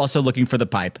 while also looking for the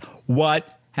pipe.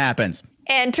 What happens?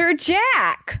 Enter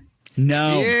Jack.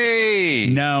 No. Yay.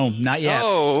 No, not yet.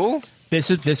 Oh. This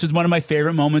was one of my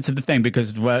favorite moments of the thing because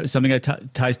something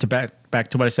that ties to back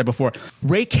to what I said before.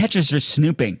 Ray catches her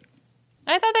snooping.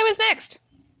 I thought that was next.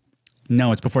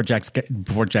 No, it's before Jack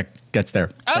gets there.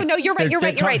 Oh, no, you're right. You're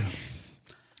right.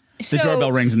 The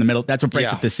doorbell rings in the middle. That's what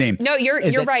breaks up the scene. No,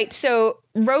 you're right. So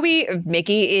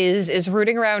Mickey is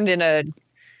rooting around in a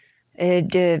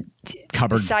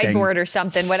cupboard sideboard thing or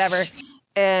something, whatever.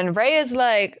 And Ray is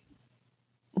like,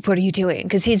 what are you doing?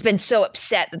 Because he's been so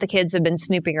upset that the kids have been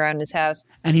snooping around his house.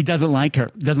 And he doesn't like her.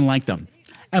 Doesn't like them.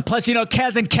 And plus,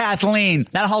 Kaz and Kathleen,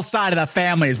 that whole side of the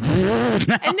family is...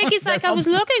 And Mickey's like, I was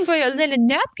looking for your little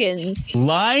napkins.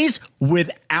 Lies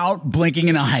without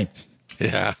blinking an eye.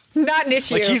 Yeah. Not an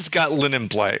issue. Like he's got linen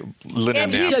napkins.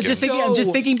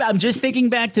 I'm just thinking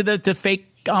back to the fake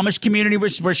Amish community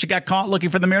where she got caught looking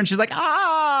for the mirror and she's like,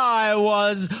 I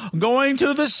was going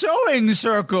to the sewing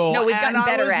circle. No, we've gotten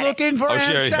better at looking for Aunt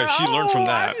Sarah. She learned from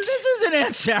that. This isn't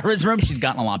Aunt Sarah's room. She's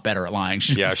gotten a lot better at lying.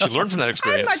 She learned from that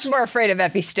experience. I'm much more afraid of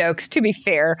Effie Stokes, to be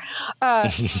fair.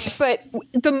 But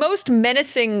the most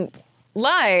menacing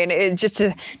line is just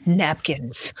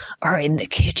napkins are in the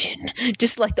kitchen.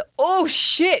 Just like oh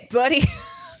shit, buddy.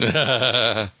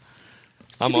 I'm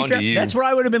on to you. That's where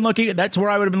I would have been looking. That's where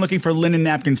I would have been looking for linen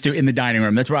napkins too in the dining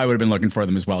room. That's where I would have been looking for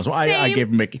them as well. So I gave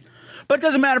Mickey, but it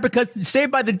doesn't matter because Saved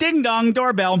by the Ding Dong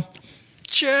doorbell.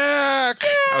 Jack!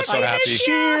 I was so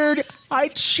happy. I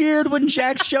cheered when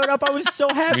Jack showed up. I was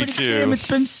so happy Me to too. see him. It's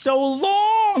been so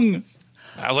long.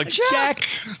 I was like, Jack,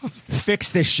 fix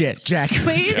this shit, Jack.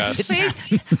 Please, please.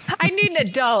 I need an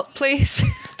adult, please.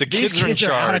 The These kids are in kids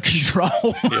are out of charge.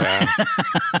 control. Yeah.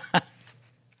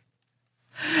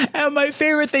 And my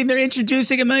favorite thing, they're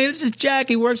introducing him. Like, this is Jack.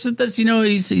 He works with us.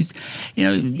 He's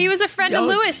He was a friend of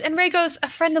Lewis, and Ray goes, "A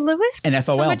friend of Lewis?" And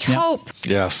FOL. So much hope.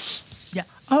 Yes. Yeah.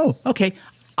 Oh, okay.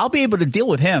 I'll be able to deal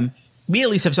with him. We at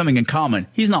least have something in common.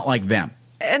 He's not like them.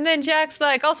 And then Jack's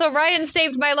like, "Also, Ryan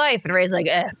saved my life," and Ray's like,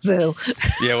 "Boo."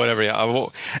 Yeah, whatever. Yeah.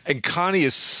 And Connie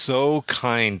is so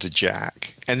kind to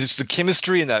Jack, and it's the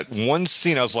chemistry in that one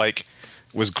scene. I was like,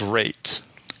 was great.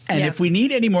 And if we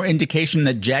need any more indication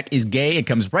that Jack is gay, it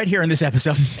comes right here in this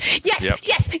episode. Yes,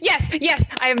 yes.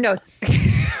 I have notes.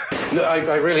 No,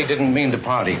 I really didn't mean to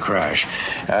party crash.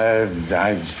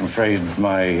 I'm afraid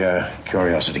my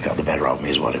curiosity got the better of me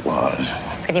is what it was.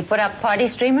 Can you put up party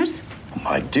streamers?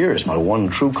 My dear, it's my one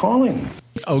true calling.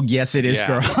 Oh, yes, it is,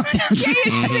 girl.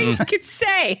 You could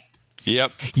say.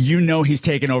 Yep. He's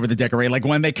taken over the decorator. Like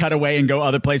when they cut away and go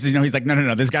other places, he's like,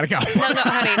 no, this got to go. No,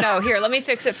 honey, no. Here, let me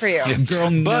fix it for you. Girl,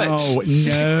 no.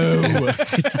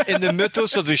 In the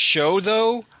mythos of the show,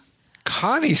 though,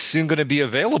 Connie's soon going to be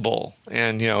available,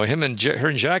 and her and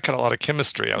Jack had a lot of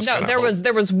chemistry. There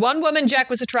was one woman Jack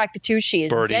was attracted to. She is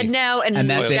Birdie. dead now, and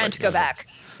that's can't go back.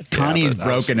 Connie is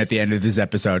broken at the end of this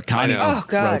episode. Connie is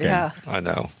broken. Yeah. I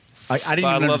know. I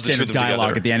didn't even understand the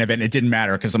dialogue at the end of it, and it didn't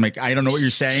matter because I'm like, I don't know what you're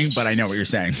saying, but I know what you're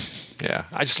saying. Yeah,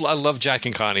 I love Jack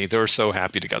and Connie. They were so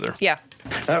happy together. Yeah.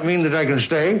 That mean that I can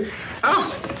stay?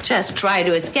 Oh, just try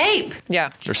to escape.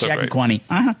 Yeah. They're so Jack great. and Connie.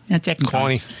 Yeah, Jack and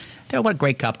Connie. What a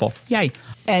great couple. Yay.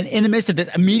 And in the midst of this,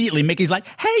 immediately Mickey's like,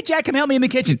 "Hey, Jack, come help me in the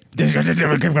kitchen." What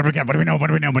do we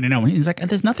know? He's like,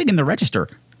 "There's nothing in the register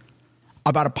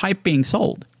about a pipe being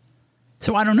sold."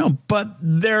 So I don't know, but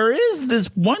there is this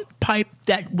one pipe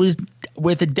that was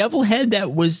with a devil head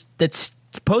that's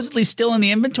supposedly still in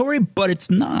the inventory, but it's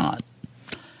not.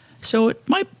 So it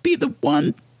might be the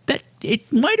one that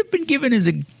it might have been given as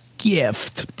a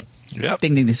gift. Yep.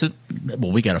 Ding, ding, ding. So,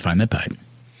 well, we got to find that pipe.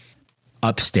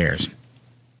 Upstairs,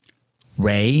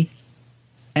 Ray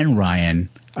and Ryan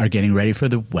are getting ready for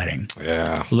the wedding.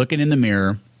 Yeah. Looking in the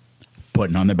mirror,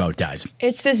 putting on their bow ties.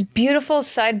 It's this beautiful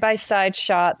side-by-side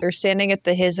shot. They're standing at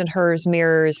the his and hers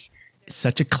mirrors.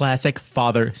 Such a classic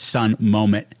father-son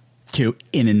moment, too,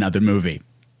 in another movie.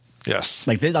 Yes.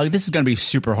 Like this is going to be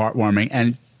super heartwarming.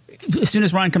 And as soon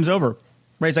as Ryan comes over,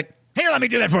 Ray's like, "Here, let me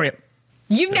do that for you."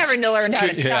 You've never learned how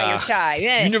to tie your tie.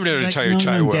 You never know how to tie your "No,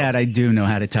 tie no, well. Dad, I do know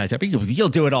how to tie. You'll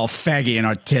do it all faggy and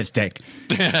artistic.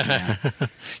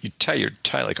 You tie your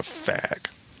tie like a fag.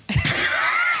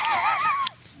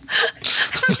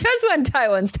 How does one tie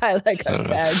one's tie like a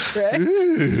bag, Trick?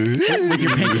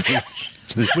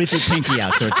 With your pinky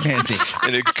out, so it's fancy.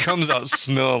 And it comes out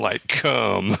smelling like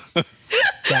cum.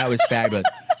 That was fabulous.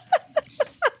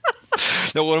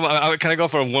 No, can I go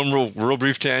for one real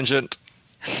brief tangent?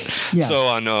 Yeah. So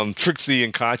on Trixie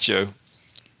and Katya,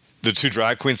 the two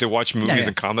drag queens, they watch movies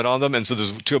and comment on them. And so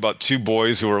there's about two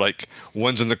boys who are like,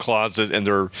 one's in the closet and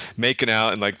they're making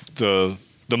out, and like the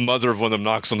mother of one of them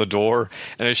knocks on the door,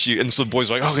 and so the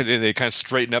boys are like, "Oh," and they kind of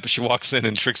straighten up, and she walks in,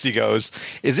 and Trixie goes,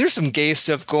 "Is there some gay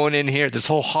stuff going in here? This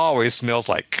whole hallway smells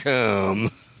like cum."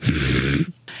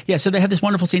 Yeah, so they have this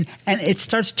wonderful scene, and it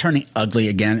starts turning ugly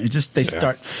again. They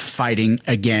start fighting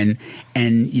again,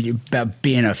 and about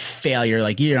being a failure.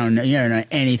 Like you don't know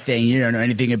anything. You don't know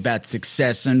anything about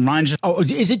success. And Ryan's just, "Oh,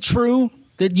 is it true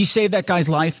that you saved that guy's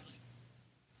life?"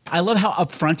 I love how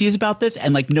upfront he is about this,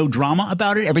 and like no drama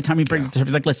about it. Every time he brings it to her,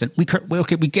 he's like, "Listen, we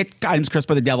get items cursed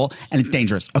by the devil, and it's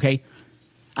dangerous. Okay,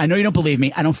 I know you don't believe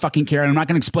me. I don't fucking care, and I'm not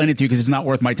going to explain it to you because it's not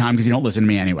worth my time because you don't listen to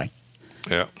me anyway."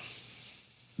 Yeah.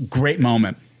 Great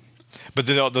moment. But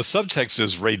the subtext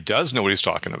is Ray does know what he's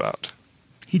talking about.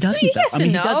 He doesn't. He has to know.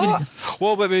 He does.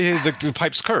 Well, but the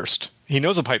pipe's cursed. He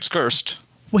knows the pipe's cursed.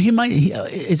 Well, he might.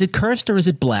 Is it cursed or is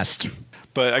it blessed?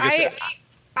 But I guess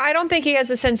I don't think he has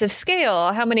a sense of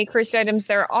scale, how many cursed items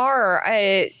there are.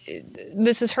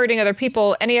 This is hurting other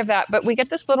people, any of that. But we get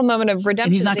this little moment of redemption.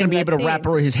 And he's not going to be able to wrap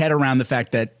his head around the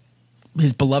fact that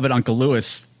his beloved Uncle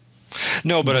Lewis.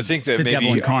 No, but I think that the maybe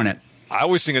devil incarnate. I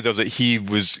always think though that he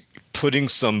was putting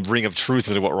some ring of truth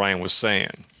into what Ryan was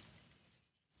saying,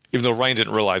 even though Ryan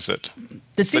didn't realize it.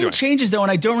 The scene changes though,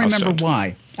 and I don't remember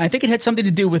why. I think it had something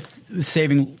to do with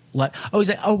saving. He's like, oh.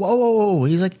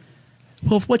 He's like,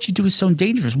 well, if what you do is so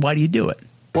dangerous, why do you do it?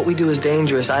 What we do is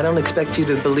dangerous. I don't expect you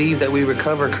to believe that we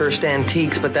recover cursed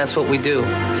antiques, but that's what we do.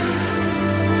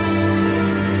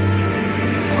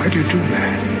 Why do you do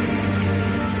that?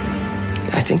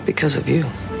 I think because of you.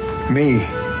 Me?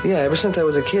 Yeah, ever since I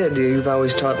was a kid, you've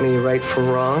always taught me right from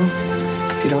wrong.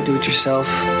 If you don't do it yourself,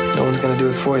 no one's going to do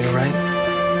it for you, right?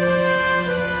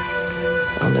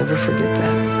 I'll never forget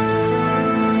that.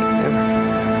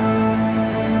 Ever.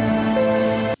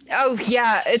 Oh,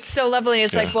 yeah. It's so lovely.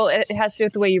 It's like, well, it has to do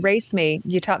with the way you raised me.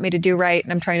 You taught me to do right,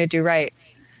 and I'm trying to do right.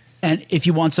 And if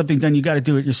you want something done, you got to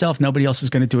do it yourself. Nobody else is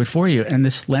going to do it for you. And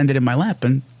this landed in my lap,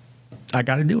 and I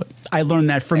got to do it. I learned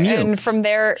that from you. And from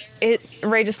there,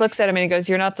 Ray just looks at him and he goes,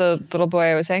 "You're not the little boy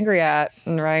I was angry at."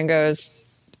 And Ryan goes,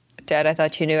 "Dad, I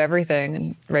thought you knew everything."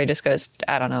 And Ray just goes,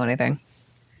 "I don't know anything."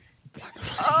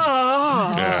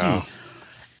 Oh. Yeah.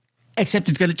 Except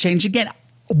it's going to change again.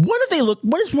 What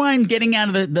is Ryan getting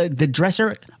out of the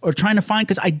dresser or trying to find?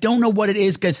 Because I don't know what it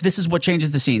is, because this is what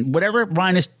changes the scene. Whatever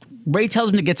Ray tells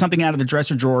him to get something out of the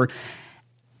dresser drawer,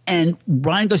 and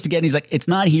Ryan goes to get it, and he's like, "It's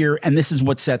not here," and this is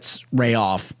what sets Ray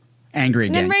off, angry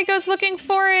again. And then Ray goes looking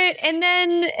for it, and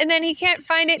then he can't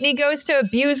find it, and he goes to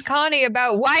abuse Connie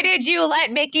about, "Why did you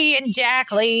let Mickey and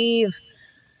Jack leave?"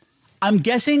 I'm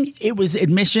guessing it was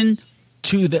admission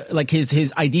to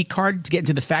his ID card to get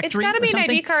into the factory. It's got to be an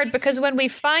ID card, because when we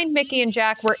find Mickey and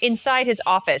Jack, we're inside his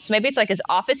office. Maybe it's like his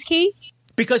office key.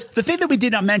 Because the thing that we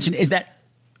did not mention is that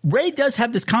Ray does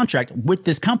have this contract with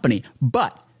this company,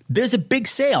 but there's a big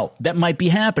sale that might be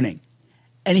happening,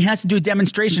 and he has to do a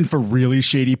demonstration for really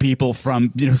shady people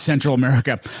from Central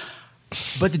America.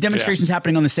 But the demonstration's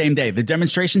happening on the same day. The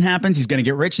demonstration happens. He's going to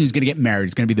get rich and he's going to get married.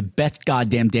 It's going to be the best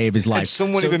goddamn day of his life. And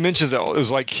someone even mentions that it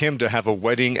was like him to have a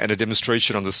wedding and a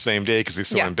demonstration on the same day because he's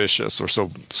so ambitious or so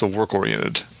work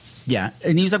oriented. Yeah,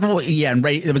 and he was like, "Well, yeah." And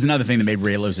Ray, there was another thing that made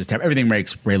Ray lose his temper. Everything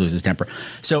makes Ray lose his temper.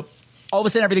 So all of a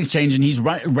sudden, everything's changing.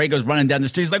 Ray goes running down the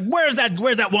street. He's like, "Where's that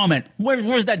woman?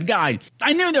 Where's that guy?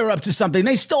 I knew they were up to something.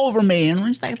 They stole from me." And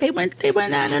he's like, they went.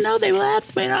 I don't know. They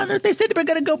left. They said they were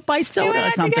going to go buy soda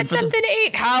or something. To get something to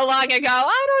eat. How long ago?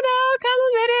 I don't know. A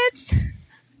couple minutes.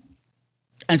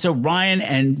 And so Ryan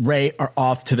and Ray are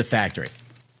off to the factory.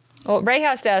 Well, Ray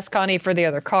has to ask Connie for the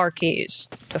other car keys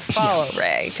to follow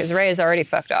Ray, because Ray is already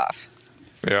fucked off.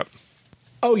 Yeah.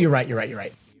 Oh, you're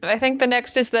right. I think the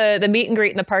next is the meet and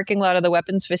greet in the parking lot of the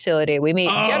weapons facility. We meet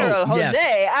General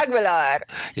Jose Aguilar.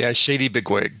 Yeah, shady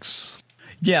bigwigs.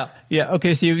 Yeah.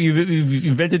 Okay, so you've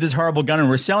invented this horrible gun, and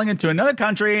we're selling it to another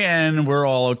country, and we're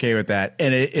all okay with that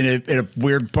in a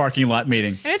weird parking lot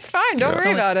meeting. And it's fine. Don't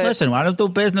worry about it. Listen, I don't do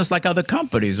business like other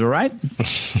companies, all right?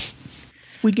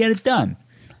 We get it done.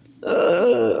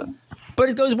 But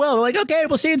it goes well. They're like, "Okay,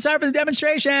 we'll see you inside for the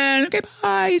demonstration. Okay,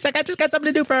 bye." He's like, "I just got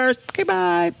something to do first. Okay,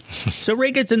 bye." So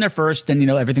Ray gets in there first, and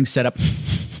everything's set up.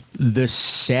 The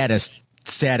saddest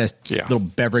little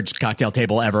beverage cocktail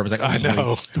table ever. It was like, I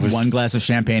know. One glass of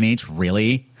champagne each.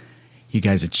 Really? You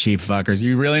guys are cheap fuckers.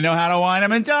 You really know how to wine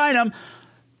them and dine them.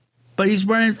 But he's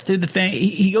running through the thing.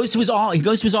 He goes to his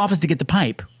office to get the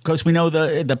pipe. Of course, we know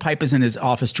the pipe is in his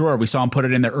office drawer. We saw him put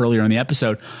it in there earlier in the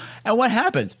episode. And what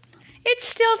happened? It's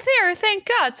still there, thank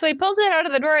God. So he pulls it out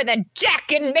of the drawer, and then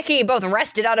Jack and Mickey both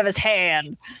wrest it out of his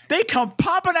hand. They come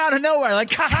popping out of nowhere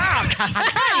like, "Ha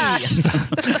ha!"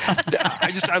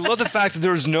 I love the fact that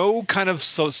there's no kind of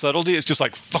subtlety. It's just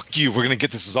like, "Fuck you, we're going to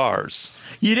get this as ours."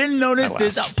 You didn't notice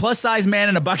this plus-size man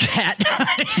in a bucket hat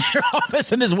in your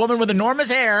office, and this woman with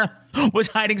enormous hair was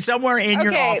hiding somewhere in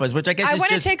your office, which I guess is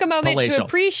just I want to take a moment to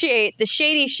appreciate the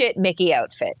shady shit Mickey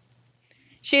outfit.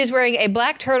 She is wearing a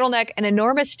black turtleneck, an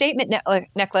enormous statement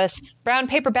necklace, brown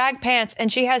paper bag pants,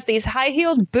 and she has these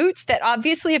high-heeled boots that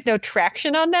obviously have no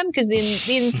traction on them, because in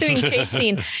the ensuing chase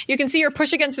scene, you can see her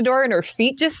push against the door and her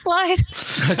feet just slide.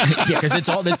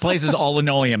 Because this place is all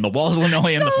linoleum. The walls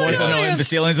linoleum, the floor's linoleum, the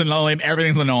ceiling's linoleum,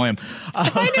 everything's linoleum.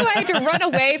 If I knew I had to run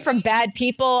away from bad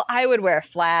people, I would wear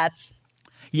flats.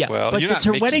 Yeah, but it's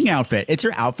her wedding outfit. It's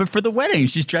her outfit for the wedding.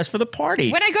 She's dressed for the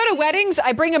party. When I go to weddings,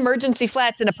 I bring emergency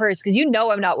flats in a purse, because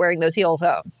I'm not wearing those heels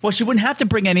home. Well, she wouldn't have to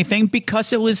bring anything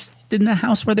because it was in the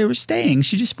house where they were staying.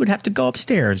 She just would have to go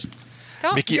upstairs.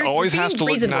 Mickey always has to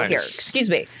look nice. Here. Excuse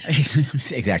me.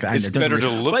 Exactly. It's better to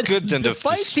look good than to the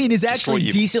fight scene is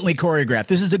actually decently choreographed.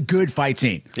 This is a good fight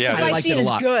scene. Yeah, the fight scene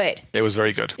is good. It was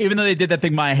very good. Even though they did that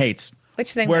thing Maya hates.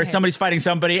 Which thing? Where somebody's fighting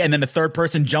somebody and then the third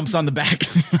person jumps on the back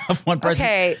of one person.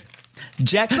 Okay.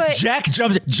 Jack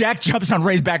jumps on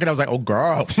Ray's back, and I was like, "Oh,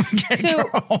 girl."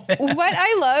 What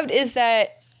I loved is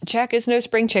that Jack is no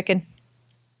spring chicken,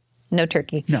 no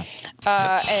turkey, no,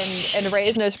 and Ray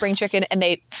is no spring chicken, and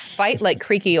they fight like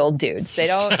creaky old dudes. They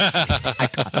don't.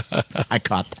 I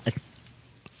caught that.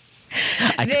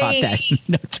 I caught that.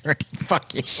 No turkey.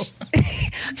 Fuck you. You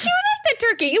like the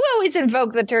turkey. You always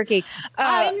invoke the turkey.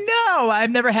 I know. I've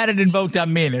never had it invoked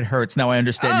on me, and it hurts. Now I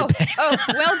understand your pain.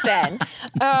 Well then.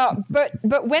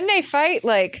 But when they fight,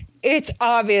 like, it's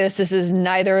obvious this is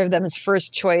neither of them's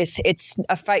first choice. It's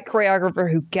a fight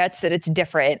choreographer who gets that it's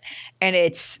different, and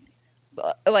it's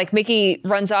like Mickey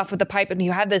runs off with the pipe, and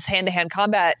you have this hand-to-hand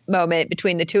combat moment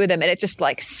between the two of them, and it just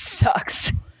like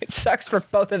sucks. It It sucks for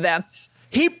both of them.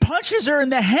 He punches her in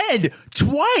the head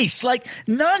twice, like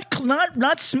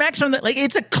not smacks her on the, like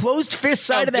it's a closed fist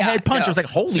side of the head punch. I was like,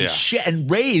 holy shit!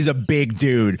 And Ray is a big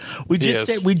dude. We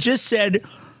just said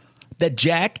that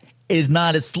Jack is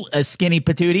not a skinny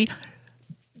patootie.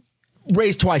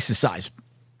 Ray's twice his size,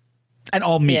 and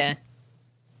all meat. Yeah.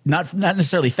 Not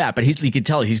necessarily fat, but you can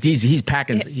tell he's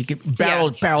packing. He can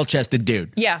barrel chested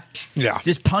dude. Yeah. Yeah.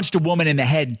 Just punched a woman in the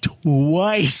head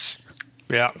twice.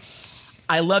 Yeah.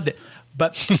 I loved it.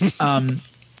 But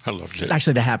I loved it.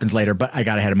 Actually, that happens later, but I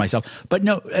got ahead of myself. But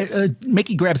no,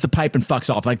 Mickey grabs the pipe and fucks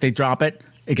off. Like they drop it.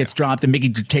 It gets dropped, and Mickey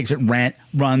takes it and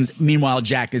runs. Meanwhile,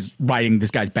 Jack is riding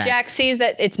this guy's back. Jack sees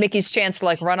that it's Mickey's chance to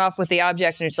like run off with the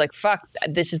object, and it's like, fuck,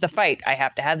 this is the fight. I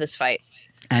have to have this fight.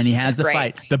 And he has the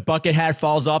fight. The bucket hat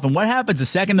falls off. And what happens the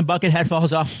second the bucket hat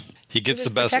falls off? He gets the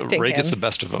best. Ray gets the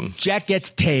best of him. Jack gets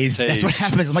tased. That's what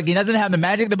happens. I'm like, he doesn't have the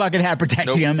magic of the bucket hat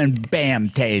protecting him, and bam,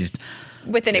 tased.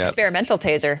 With an experimental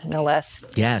taser, no less.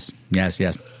 Yes.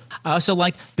 I also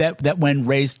like that when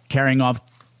Ray's carrying off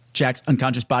Jack's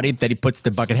unconscious body, that he puts the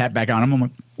bucket hat back on him. I'm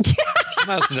like,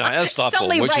 that's thoughtful. It's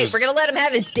only right. We're going to let him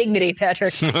have his dignity,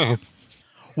 Patrick.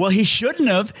 Well, he shouldn't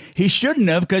have.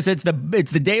 Because it's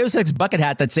the Deus Ex bucket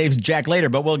hat that saves Jack later.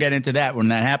 But we'll get into that when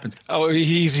that happens. Oh,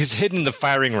 he's hidden in the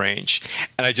firing range,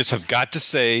 and I just have got to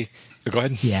say. Go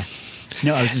ahead. Yeah.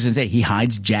 No, I was just going to say he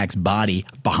hides Jack's body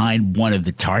behind one of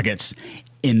the targets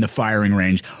in the firing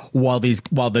range while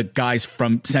the guys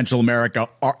from Central America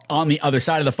are on the other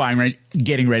side of the firing range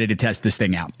getting ready to test this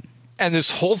thing out. And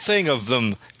this whole thing of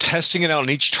them testing it out on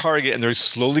each target and they're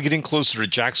slowly getting closer to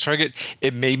Jack's target,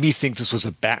 it made me think this was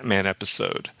a Batman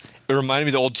episode. It reminded me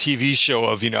of the old TV show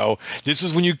of, this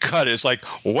is when you cut it. It's like,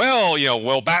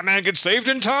 will Batman get saved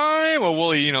in time? Or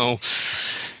will he,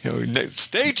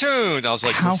 stay tuned. I was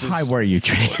like, how high were you,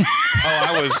 Trey?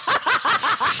 I was.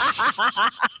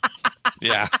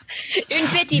 Yeah.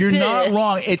 You're not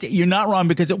wrong. You're not wrong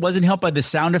because it wasn't helped by the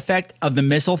sound effect of the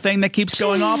missile thing that keeps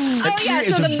going off. So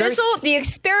the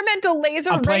experimental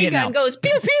laser ray gun goes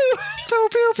pew pew. Pew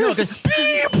pew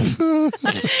pew.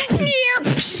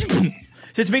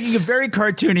 So it's making a very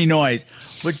cartoony noise,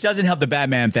 which doesn't help the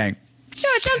Batman thing. No,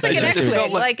 it sounds like an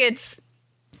X-Wing. Like it's.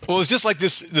 Well, it's just like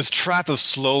this trap of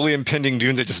slowly impending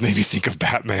doom that just made me think of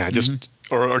Batman,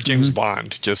 or James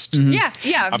Bond. Just yeah,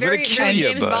 I'm very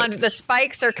James Bond. The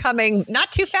spikes are coming,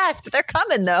 not too fast, but they're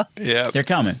coming though. Yeah, they're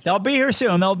coming. They'll be here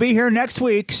soon. They'll be here next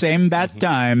week. Same bat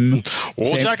time.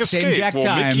 Jack escape. Same Jack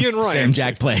time. Mickey and Ryan. Same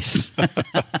Jack place.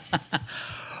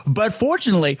 But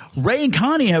fortunately, Ray and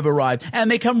Connie have arrived,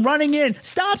 and they come running in.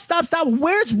 Stop!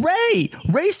 Where's Ray?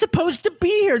 Ray's supposed to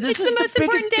be here. This is the most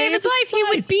important day of his life. He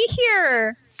would be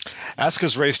here. That's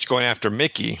because Ray's going after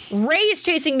Mickey. Ray is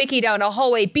chasing Mickey down a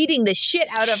hallway, beating the shit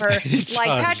out of her.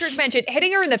 Like Patrick mentioned,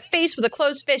 hitting her in the face with a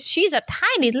closed fist. She's a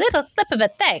tiny little slip of a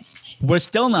thing. We're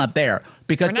still not there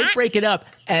because they break it up,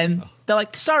 and they're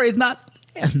like, sorry, it's not.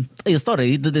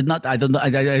 Sorry, not. I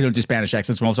don't do Spanish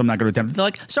accents well, so I'm not going to attempt. They're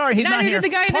like, sorry, he's not here. The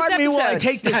guy Pardon me while I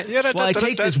take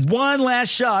this. One last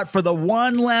shot for the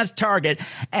one last target,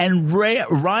 and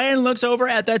Ryan looks over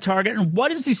at that target, and what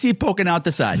does he see poking out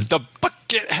the side? The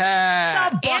bucket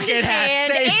hat. The bucket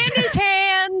hat. And his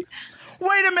hand.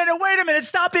 Wait a minute!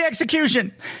 Stop the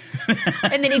execution.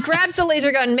 And then he grabs the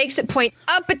laser gun, makes it point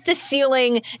up at the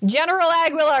ceiling. General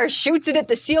Aguilar shoots it at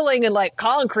the ceiling, and like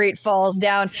concrete falls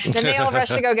down. Then they all rush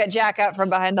to go get Jack out from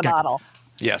behind the model.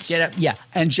 Yes. Get up. Yeah.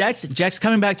 And Jack's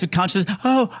coming back to consciousness.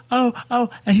 Oh.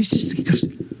 And he goes,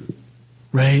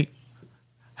 Ray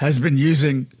has been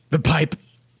using the pipe.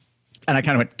 And I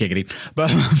kind of went giggity. But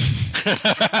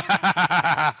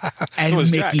and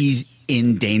so Mickey's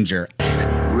in danger.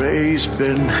 Ray's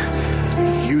been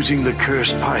using the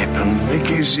cursed pipe, and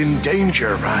Mickey's in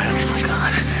danger, Ryan. Oh, my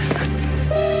God.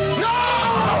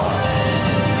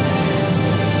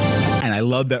 And I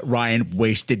love that Ryan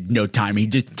wasted no time. He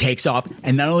just takes off,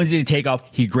 and not only did he take off,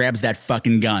 he grabs that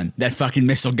fucking gun, that fucking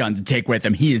missile gun to take with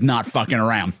him. He is not fucking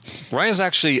around. Ryan's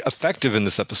actually effective in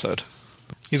this episode.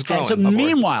 He's growing. So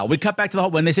meanwhile, we cut back to the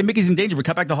hallway. When they say Mickey's in danger, we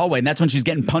cut back to the hallway, and that's when she's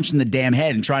getting punched in the damn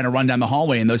head and trying to run down the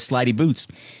hallway in those slidey boots.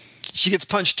 She gets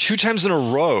punched 2 times in a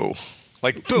row.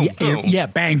 Like, boom, boom. Yeah,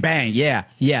 bang, bang. Yeah.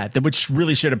 Which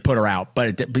really should have put her out.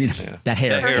 But that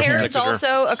hair. Her hair is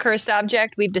also a cursed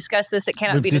object. We've discussed this. It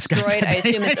cannot be destroyed. I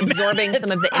assume it's absorbing some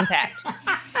of the impact.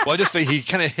 Well, I just think he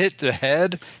kind of hit the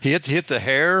head. He hit the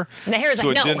hair. And the hair is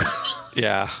like, no.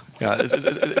 Yeah.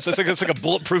 It's like a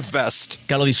bulletproof vest.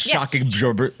 Got all these shock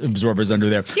absorbers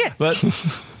under there. Yeah. But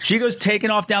she goes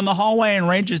taking off down the hallway, and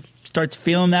Ray just starts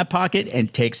feeling that pocket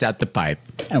and takes out the pipe.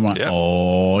 And went,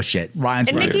 oh shit, Ryan's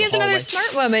And running Nikki the has another hallway.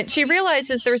 smart moment. She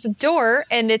realizes there's a door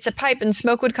and it's a pipe and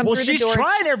smoke would come Well, through the she's door.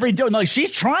 trying every door. No,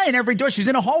 she's trying every door. She's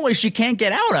in a hallway she can't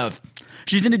get out of.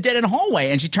 She's in a dead end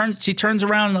hallway, and she turns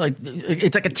around like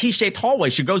it's like a T-shaped hallway.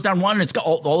 She goes down one, and it's got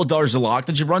all the doors are locked,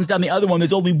 and she runs down the other one.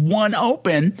 There's only one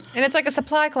open. And it's like a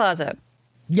supply closet.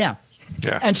 Yeah.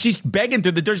 Yeah. And she's begging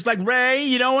through the door. She's like, Ray,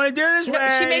 you don't want to do this, Ray.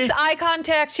 No, she makes eye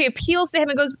contact. She appeals to him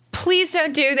and goes, please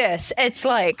don't do this. It's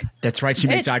like... That's right. She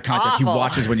makes It's eye contact. He awful.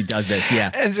 watches when he does this.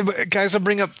 Yeah. And guys, I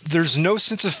bring up, there's no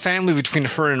sense of family between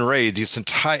her and Ray.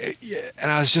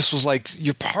 And I was like,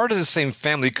 you're part of the same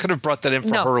family. You could have brought that in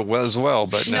for her as well,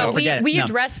 but no. We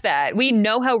addressed that. We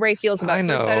know how Ray feels about this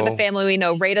side of the family. We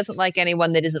know Ray doesn't like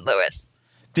anyone that isn't Lewis.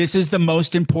 This is the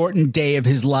most important day of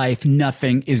his life.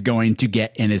 Nothing is going to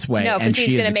get in his way. No, and because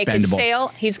she he's is going to make his expendable. sale.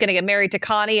 He's going to get married to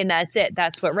Connie, and that's it.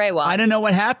 That's what Ray wants. I don't know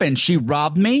what happened. She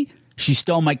robbed me. She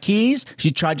stole my keys.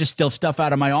 She tried to steal stuff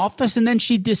out of my office, and then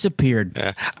she disappeared.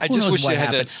 Yeah. I Who just knows wish what they had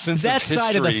happened. that sense That of history.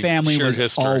 side of the family shared was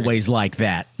history. always like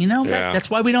that. You know, Yeah. that's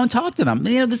why we don't talk to them.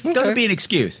 You know, there's going to be an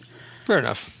excuse. Fair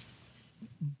enough.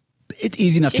 It's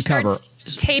easy enough She to cover.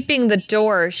 starts taping the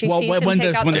door. She sees him when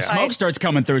take out the the smoke pipe. starts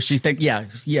coming through, she's thinking,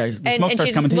 the smoke starts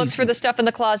she coming through. looks for the stuff in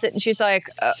the closet, and she's like,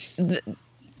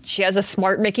 she has a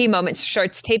smart Mickey moment. She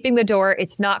starts taping the door.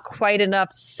 It's not quite enough.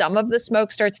 Some of the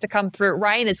smoke starts to come through.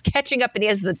 Ryan is catching up, and he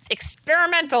has the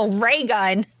experimental ray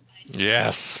gun.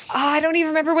 Yes. Oh, I don't even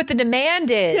remember what the demand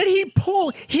is. Did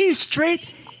he's straight.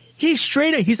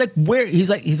 He's like, where? He's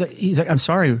like, I'm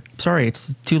sorry.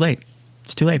 It's too late.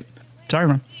 It's too late. Sorry,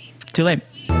 Ron. Too late.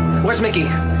 Where's Mickey?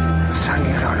 Son,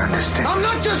 you don't understand. I'm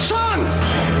not your son!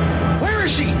 Where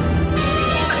is she?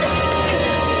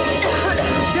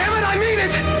 Damn it, I mean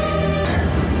it!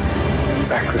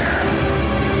 Back there.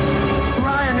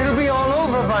 Ryan, it'll be all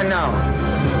over by now.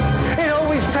 It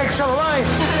always takes a life.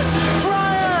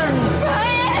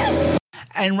 Ryan!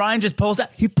 And Ryan just pulls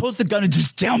that. He pulls the gun and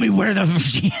just tell me where the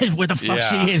she is, where the fuck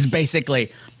Yeah. she is,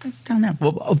 basically. I don't know.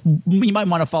 Well, you might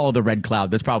want to follow the red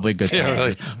cloud. That's probably a good thing. Yeah,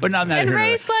 really. But not that. And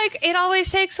Ray's like, it always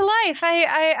takes a life.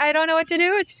 I don't know what to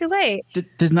do. It's too late.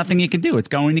 There's nothing you can do. It's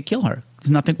going to kill her.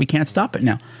 There's nothing. We can't stop it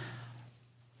now.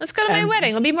 Let's go to my wedding.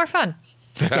 It'll be more fun.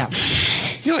 Yeah.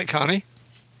 You like Connie?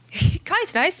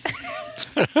 Connie's nice.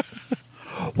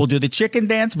 We'll do the chicken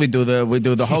dance. We do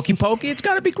the hokey pokey. It's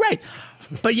got to be great.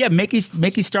 But yeah, Mickey's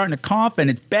starting to cough, and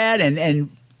it's bad. And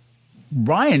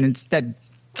Ryan instead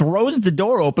throws the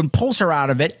door open, pulls her out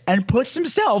of it, and puts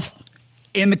himself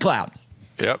in the cloud.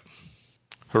 Yep.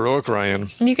 Heroic Ryan.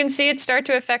 And you can see it start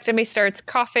to affect him. He starts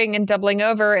coughing and doubling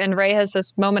over, and Ray has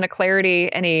this moment of clarity,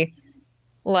 and he,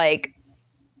 like,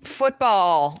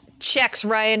 football checks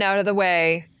Ryan out of the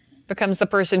way, becomes the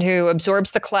person who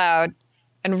absorbs the cloud,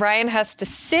 and Ryan has to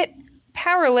sit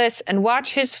powerless and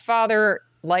watch his father,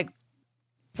 like,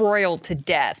 broiled to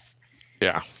death.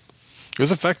 Yeah. It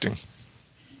was affecting.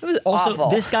 It was Also, awful.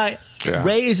 this guy, Yeah.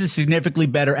 Ray, is a significantly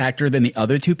better actor than the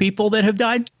other two people that have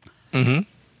died. Mm-hmm.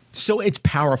 So it's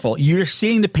powerful. You're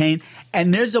seeing the pain,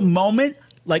 and there's a moment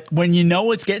like when you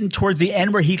know it's getting towards the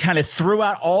end where he kind of threw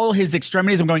out all his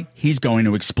extremities. I'm going, he's going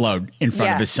to explode in front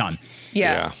Yeah. of his son.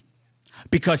 Yeah.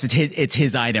 Because it's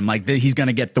his item. Like he's going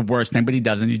to get the worst thing, but he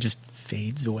doesn't. He just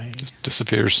fades away.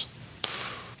 Disappears.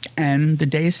 And the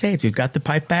day is saved. You've got the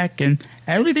pipe back, and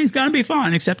everything's going to be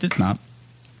fine, except it's not.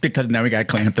 Because now we got to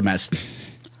clean up the mess.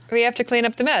 We have to clean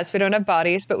up the mess. We don't have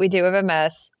bodies, but we do have a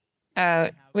mess.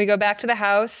 We go back to the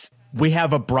house. We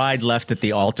have a bride left at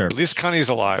the altar. At least Connie's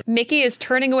alive. Mickey is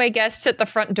turning away guests at the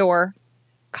front door.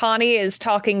 Connie is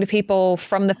talking to people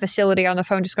from the facility on the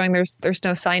phone, just going, there's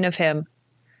no sign of him.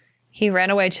 He ran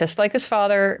away just like his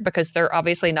father, because they're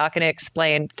obviously not going to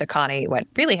explain to Connie what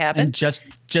really happened. And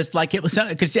just like it was,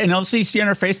 and also you see on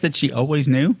her face that she always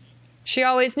knew. She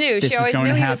always knew. This She was always going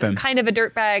knew to he was happen. kind of a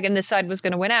dirtbag, and this side was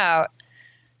going to win out.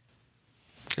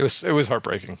 It was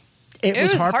heartbreaking. It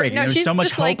was heartbreaking. No, There was she's so much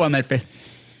just hope like- on that face.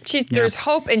 There's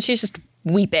hope, and she's just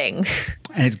weeping.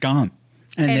 And it's gone.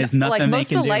 And there's nothing like they most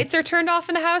can of the do. lights are turned off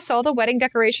in the house. All the wedding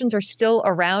decorations are still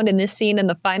around in this scene and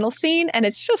the final scene, and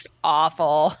it's just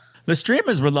awful. The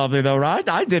streamers were lovely, though, right?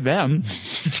 I did them.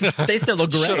 They still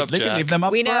look great. Shut up, They can Jack. leave them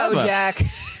up We know, forever. Jack.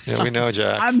 Yeah, we know,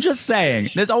 Jack. I'm just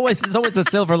saying. There's always a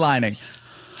silver lining.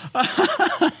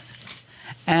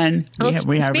 And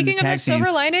we have the Speaking of tag a scene.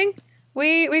 silver lining,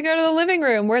 we go to the living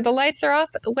room where the lights are off,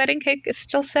 but the wedding cake is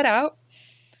still set out.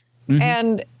 Mhm.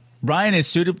 And Ryan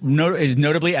is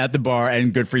notably at the bar,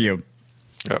 and good for you.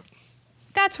 Yep.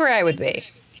 that's where I would be.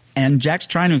 And Jack's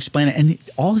trying to explain it, and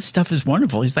all this stuff is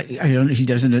wonderful. He's like, I don't know, he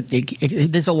doesn't.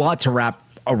 There's a lot to wrap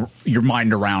your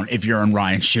mind around if you're in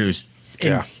Ryan's shoes.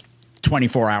 Yeah.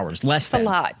 24 hours, less than. A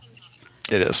lot.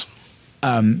 It is.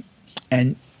 And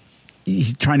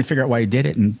he's trying to figure out why he did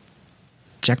it. And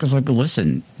Jack was like,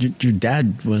 listen, your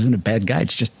dad wasn't a bad guy.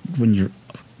 It's just when you're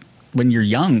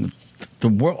young, the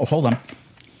world, hold on.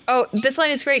 Oh, this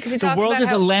line is great because he talks about The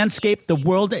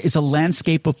world is a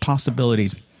landscape of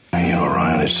possibilities.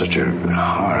 Ryan, it's such a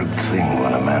hard thing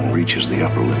when a man reaches the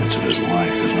upper limits of his life.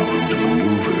 There's no room to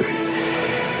maneuver.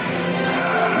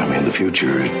 I mean, the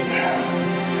future is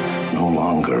no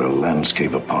longer a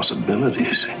landscape of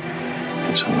possibilities.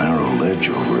 It's a narrow ledge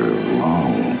over a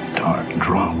long, dark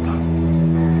drop.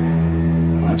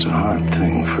 And that's a hard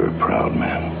thing for a proud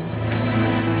man.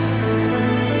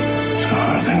 It's a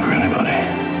hard thing for anybody.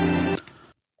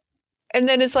 And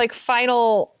then his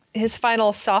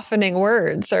final softening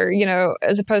words are,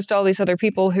 as opposed to all these other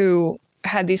people who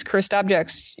had these cursed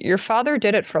objects, your father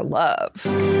did it for love. I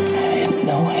didn't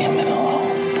know him at all.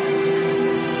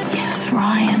 Yes,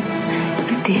 Ryan,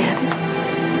 you did.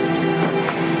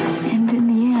 And in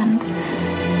the end,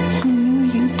 he knew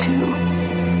you too.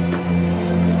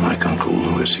 Like Uncle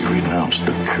Lewis, he renounced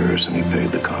the curse and he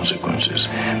paid the consequences,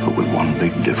 but with one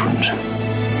big difference.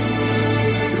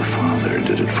 Your father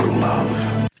did it for love.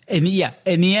 And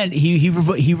in the end, he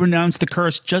renounced the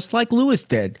curse just like Lewis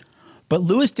did, but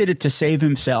Lewis did it to save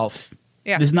himself.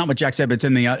 Yeah. This is not what Jack said, but it's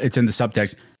in the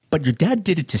subtext. But your dad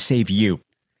did it to save you.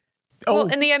 Well,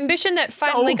 and the ambition that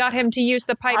finally got him to use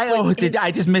the pipe.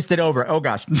 I just missed it over. Oh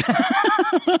gosh.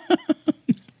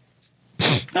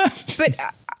 But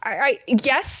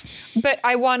yes, but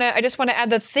I just want to add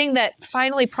the thing that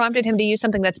finally prompted him to use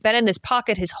something that's been in his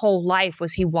pocket his whole life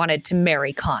was he wanted to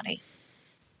marry Connie.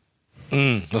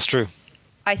 That's true.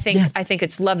 I think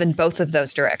it's love in both of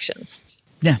those directions.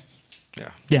 Yeah. Yeah.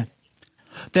 Yeah.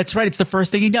 That's right. It's the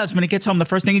first thing he does when he gets home. The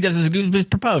first thing he does is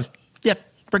propose. Yep.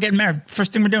 We're getting married.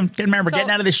 First thing we're doing, getting married. We're getting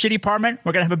out of this shitty apartment.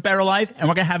 We're going to have a better life, and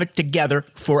we're going to have it together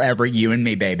forever, you and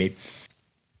me, baby.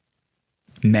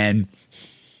 Men.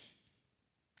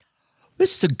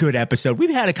 This is a good episode.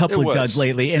 We've had a couple of duds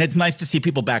lately, and it's nice to see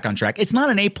people back on track. It's not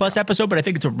an A+ episode, but I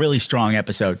think it's a really strong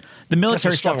episode. The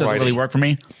military stuff doesn't really work for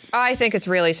me. I think it's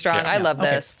really strong. I love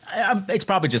this. It's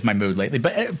probably just my mood lately,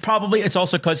 but it's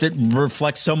also because it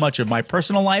reflects so much of my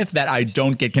personal life that I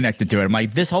don't get connected to it. I'm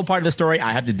like, this whole part of the story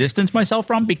I have to distance myself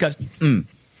from because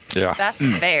that's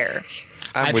fair.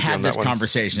 I've had this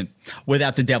conversation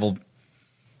without the devil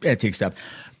antique stuff.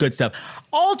 Good stuff.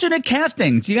 Alternate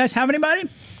castings. Do you guys have anybody?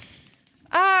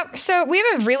 So we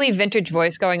have a really vintage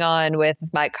voice going on with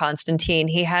Mike Constantine.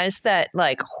 He has that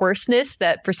hoarseness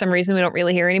that for some reason we don't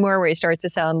really hear anymore, where he starts to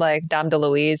sound like Dom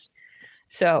DeLuise.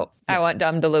 So I want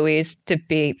Dom DeLuise to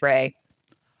be Ray.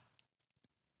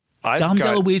 Dom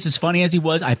DeLuise, as funny as he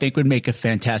was, I think would make a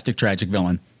fantastic tragic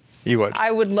villain. He would. I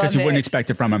would love it. Because you wouldn't expect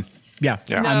it from him. Yeah.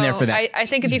 No, I'm there for that. I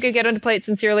think if you could get him to play it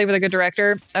sincerely with a good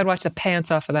director, I'd watch the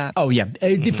pants off of that. Oh, yeah.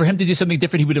 For him to do something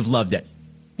different, he would have loved it.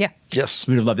 Yeah. Yes.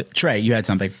 We would have loved it. Trey, you had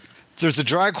something. There's a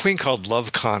drag queen called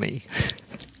Love Connie.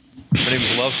 Her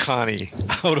name's Love Connie.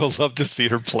 I would have loved to see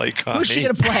her play Connie. Who's she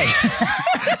going to play?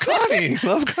 Connie.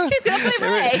 Love Connie. She's going to play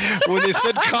Ray. When they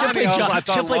said Connie, I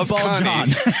thought Love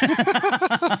Connie.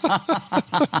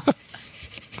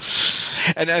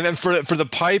 And then for the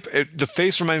pipe, the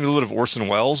face reminded me a little bit of Orson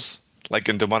Welles, like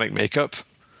in demonic makeup.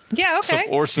 Yeah, okay.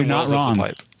 So Orson Welles as the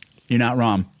pipe. You're not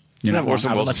wrong. You're not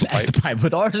Orson Welles as the pipe.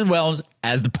 With Orson Welles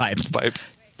as the pipe.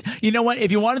 You know what?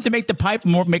 If you wanted to make the pipe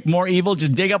make more evil,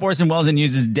 just dig up Orson Welles and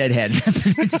use his dead head.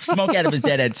 Just smoke out of his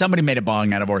dead head. Somebody made a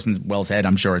bong out of Orson Welles' head,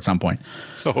 I'm sure, at some point.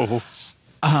 So,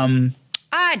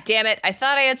 damn it. I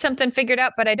thought I had something figured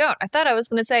out, but I don't. I thought I was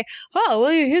going to say,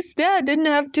 his dad didn't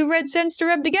have two red cents to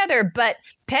rub together, but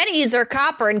pennies are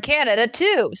copper in Canada,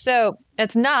 too. So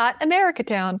it's not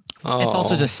Americatown. Oh. It's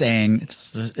also just saying,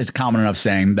 it's common enough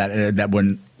saying that that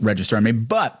wouldn't register on me.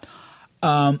 But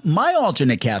my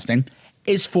alternate casting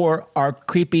is for our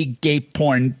creepy gay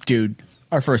porn dude,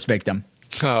 our first victim.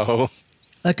 Oh.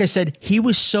 Like I said, he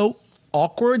was so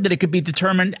awkward that it could be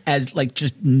determined as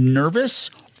just nervous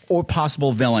or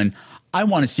possible villain. I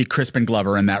want to see Crispin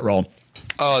Glover in that role.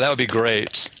 Oh, that would be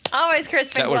great. Always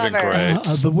Crispin Glover. That would have been great.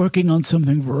 I've been working on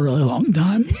something for a really long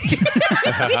time.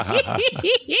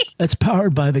 It's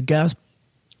powered by the gas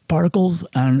particles,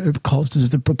 and it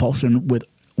causes the propulsion with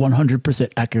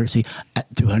 100% accuracy at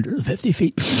 250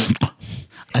 feet.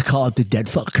 I call it the dead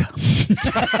fuck.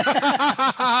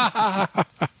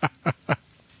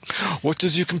 What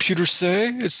does your computer say?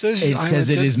 It says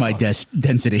it is my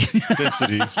density.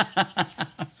 Density.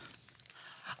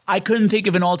 I couldn't think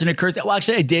of an alternate curse. Well,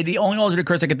 actually, I did. The only alternate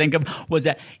curse I could think of was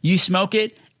that you smoke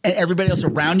it and everybody else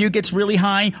around you gets really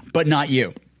high, but not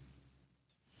you.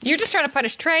 You're just trying to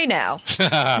punish Trey now. No,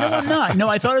 I'm not. No,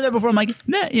 I thought of that before. I'm like,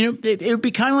 nah, it would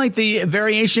be kind of like the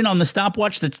variation on the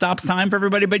stopwatch that stops time for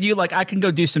everybody. But I can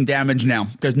go do some damage now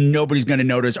because nobody's going to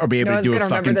notice or be able to do a fucking thing. No one's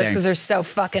going to remember this because they're so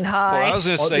fucking high. Well, I was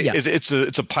going to say,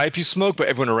 it's a pipe you smoke, but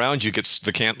everyone around you gets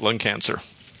the lung cancer.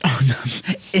 Oh, no.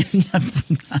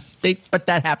 But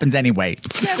that happens anyway.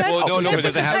 Yeah, no, it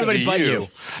doesn't happen to you.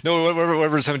 No,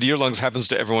 whatever's happening to your lungs happens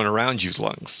to everyone around you's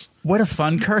lungs. What a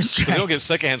fun curse. So they don't get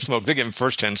secondhand smoke; they're getting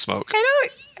firsthand smoke.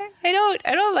 I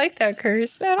don't like that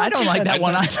curse. I don't like that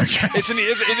one either.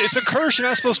 It's a curse. You're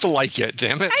not supposed to like it.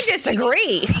 Damn it! I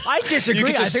disagree. I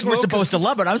think we're supposed to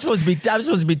love it. I'm supposed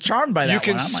to be charmed by that. You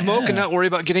can smoke and not worry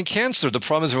about getting cancer. The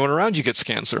problem is everyone around you gets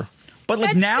cancer.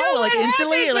 But now,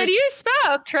 instantly, when you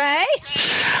smoke, Trey.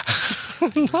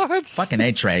 Fucking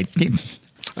A, Trey.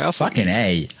 Fucking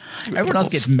A. Everyone else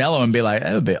gets mellow and be like,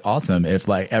 "It would be awesome if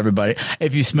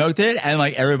if you smoked it and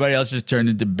everybody else just turned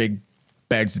into big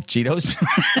bags of Cheetos."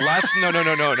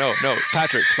 No,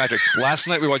 Patrick. Last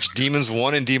night we watched Demons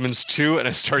 1 and Demons 2, and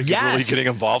I started really getting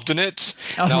involved in it.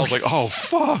 And I was like, "Oh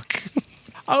fuck."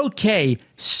 Okay,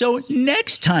 so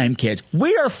next time, kids,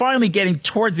 we are finally getting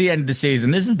towards the end of the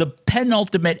season. This is the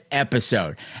penultimate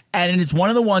episode, and it's one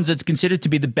of the ones that's considered to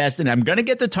be the best, and I'm going to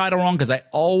get the title wrong because I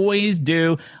always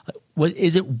do. What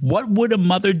is it? What Would a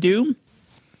Mother Do?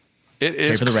 It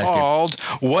is called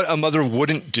What a Mother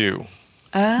Wouldn't Do.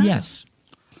 Yes.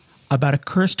 About a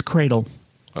cursed cradle.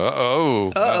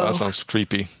 Wow, that sounds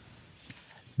creepy.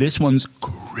 This one's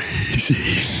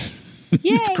crazy.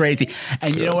 It's crazy.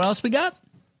 And you know what else we got?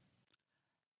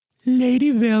 Lady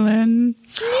Villain.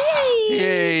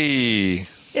 Yay.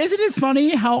 Isn't it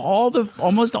funny how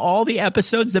almost all the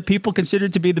episodes that people consider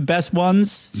to be the best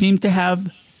ones seem to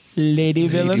have lady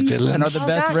villains and are the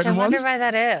best written ones? I wonder why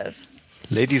that is.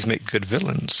 Ladies make good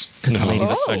villains. No,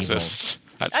 that's sexist.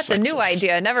 That's a new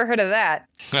idea. Never heard of that.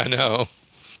 I know.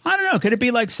 I don't know. Could it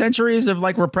be centuries of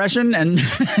repression and,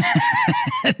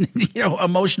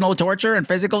 emotional torture and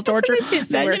physical torture?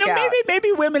 That,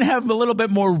 maybe women have a little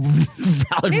bit more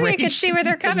valid maybe range. We can see where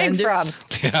they're coming from.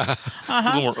 Yeah. A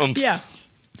little more oomph. Yeah.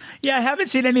 Yeah, I haven't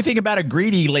seen anything about a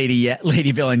greedy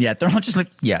lady villain yet. They're all just like,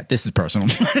 yeah, this is personal.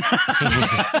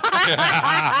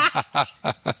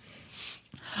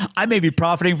 I may be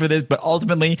profiting for this, but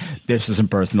ultimately, this is some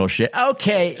personal shit.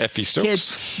 Okay, Effie Stokes.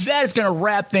 Kids, that is going to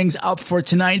wrap things up for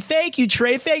tonight. Thank you,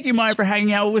 Trey. Thank you, Maya, for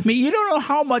hanging out with me. You don't know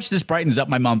how much this brightens up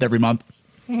my month every month.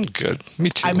 Good.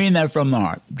 Me too. I mean that from the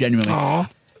heart, genuinely. Aww.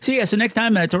 So next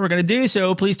time, that's what we're going to do.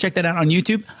 So please check that out on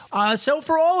YouTube. So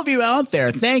for all of you out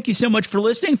there, thank you so much for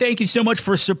listening. Thank you so much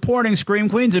for supporting Scream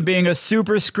Queens and being a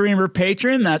Super Screamer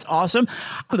patron. That's awesome.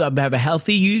 Have a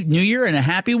healthy new year and a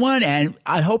happy one. And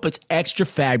I hope it's extra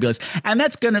fabulous. And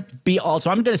that's going to be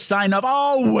also, I'm going to sign off.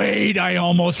 Oh, wait, I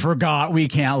almost forgot. We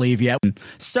can't leave yet.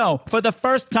 So for the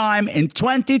first time in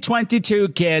 2022,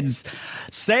 kids,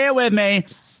 say it with me.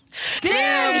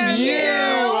 Damn you,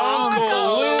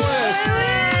 Uncle Lewis!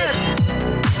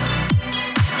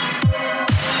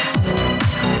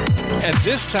 And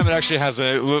this time it actually has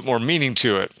a little bit more meaning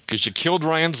to it because you killed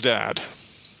Ryan's dad.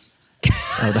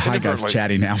 Oh, the high guy's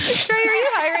chatty now. Trey, are you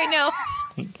high right now?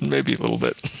 Maybe a little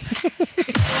bit.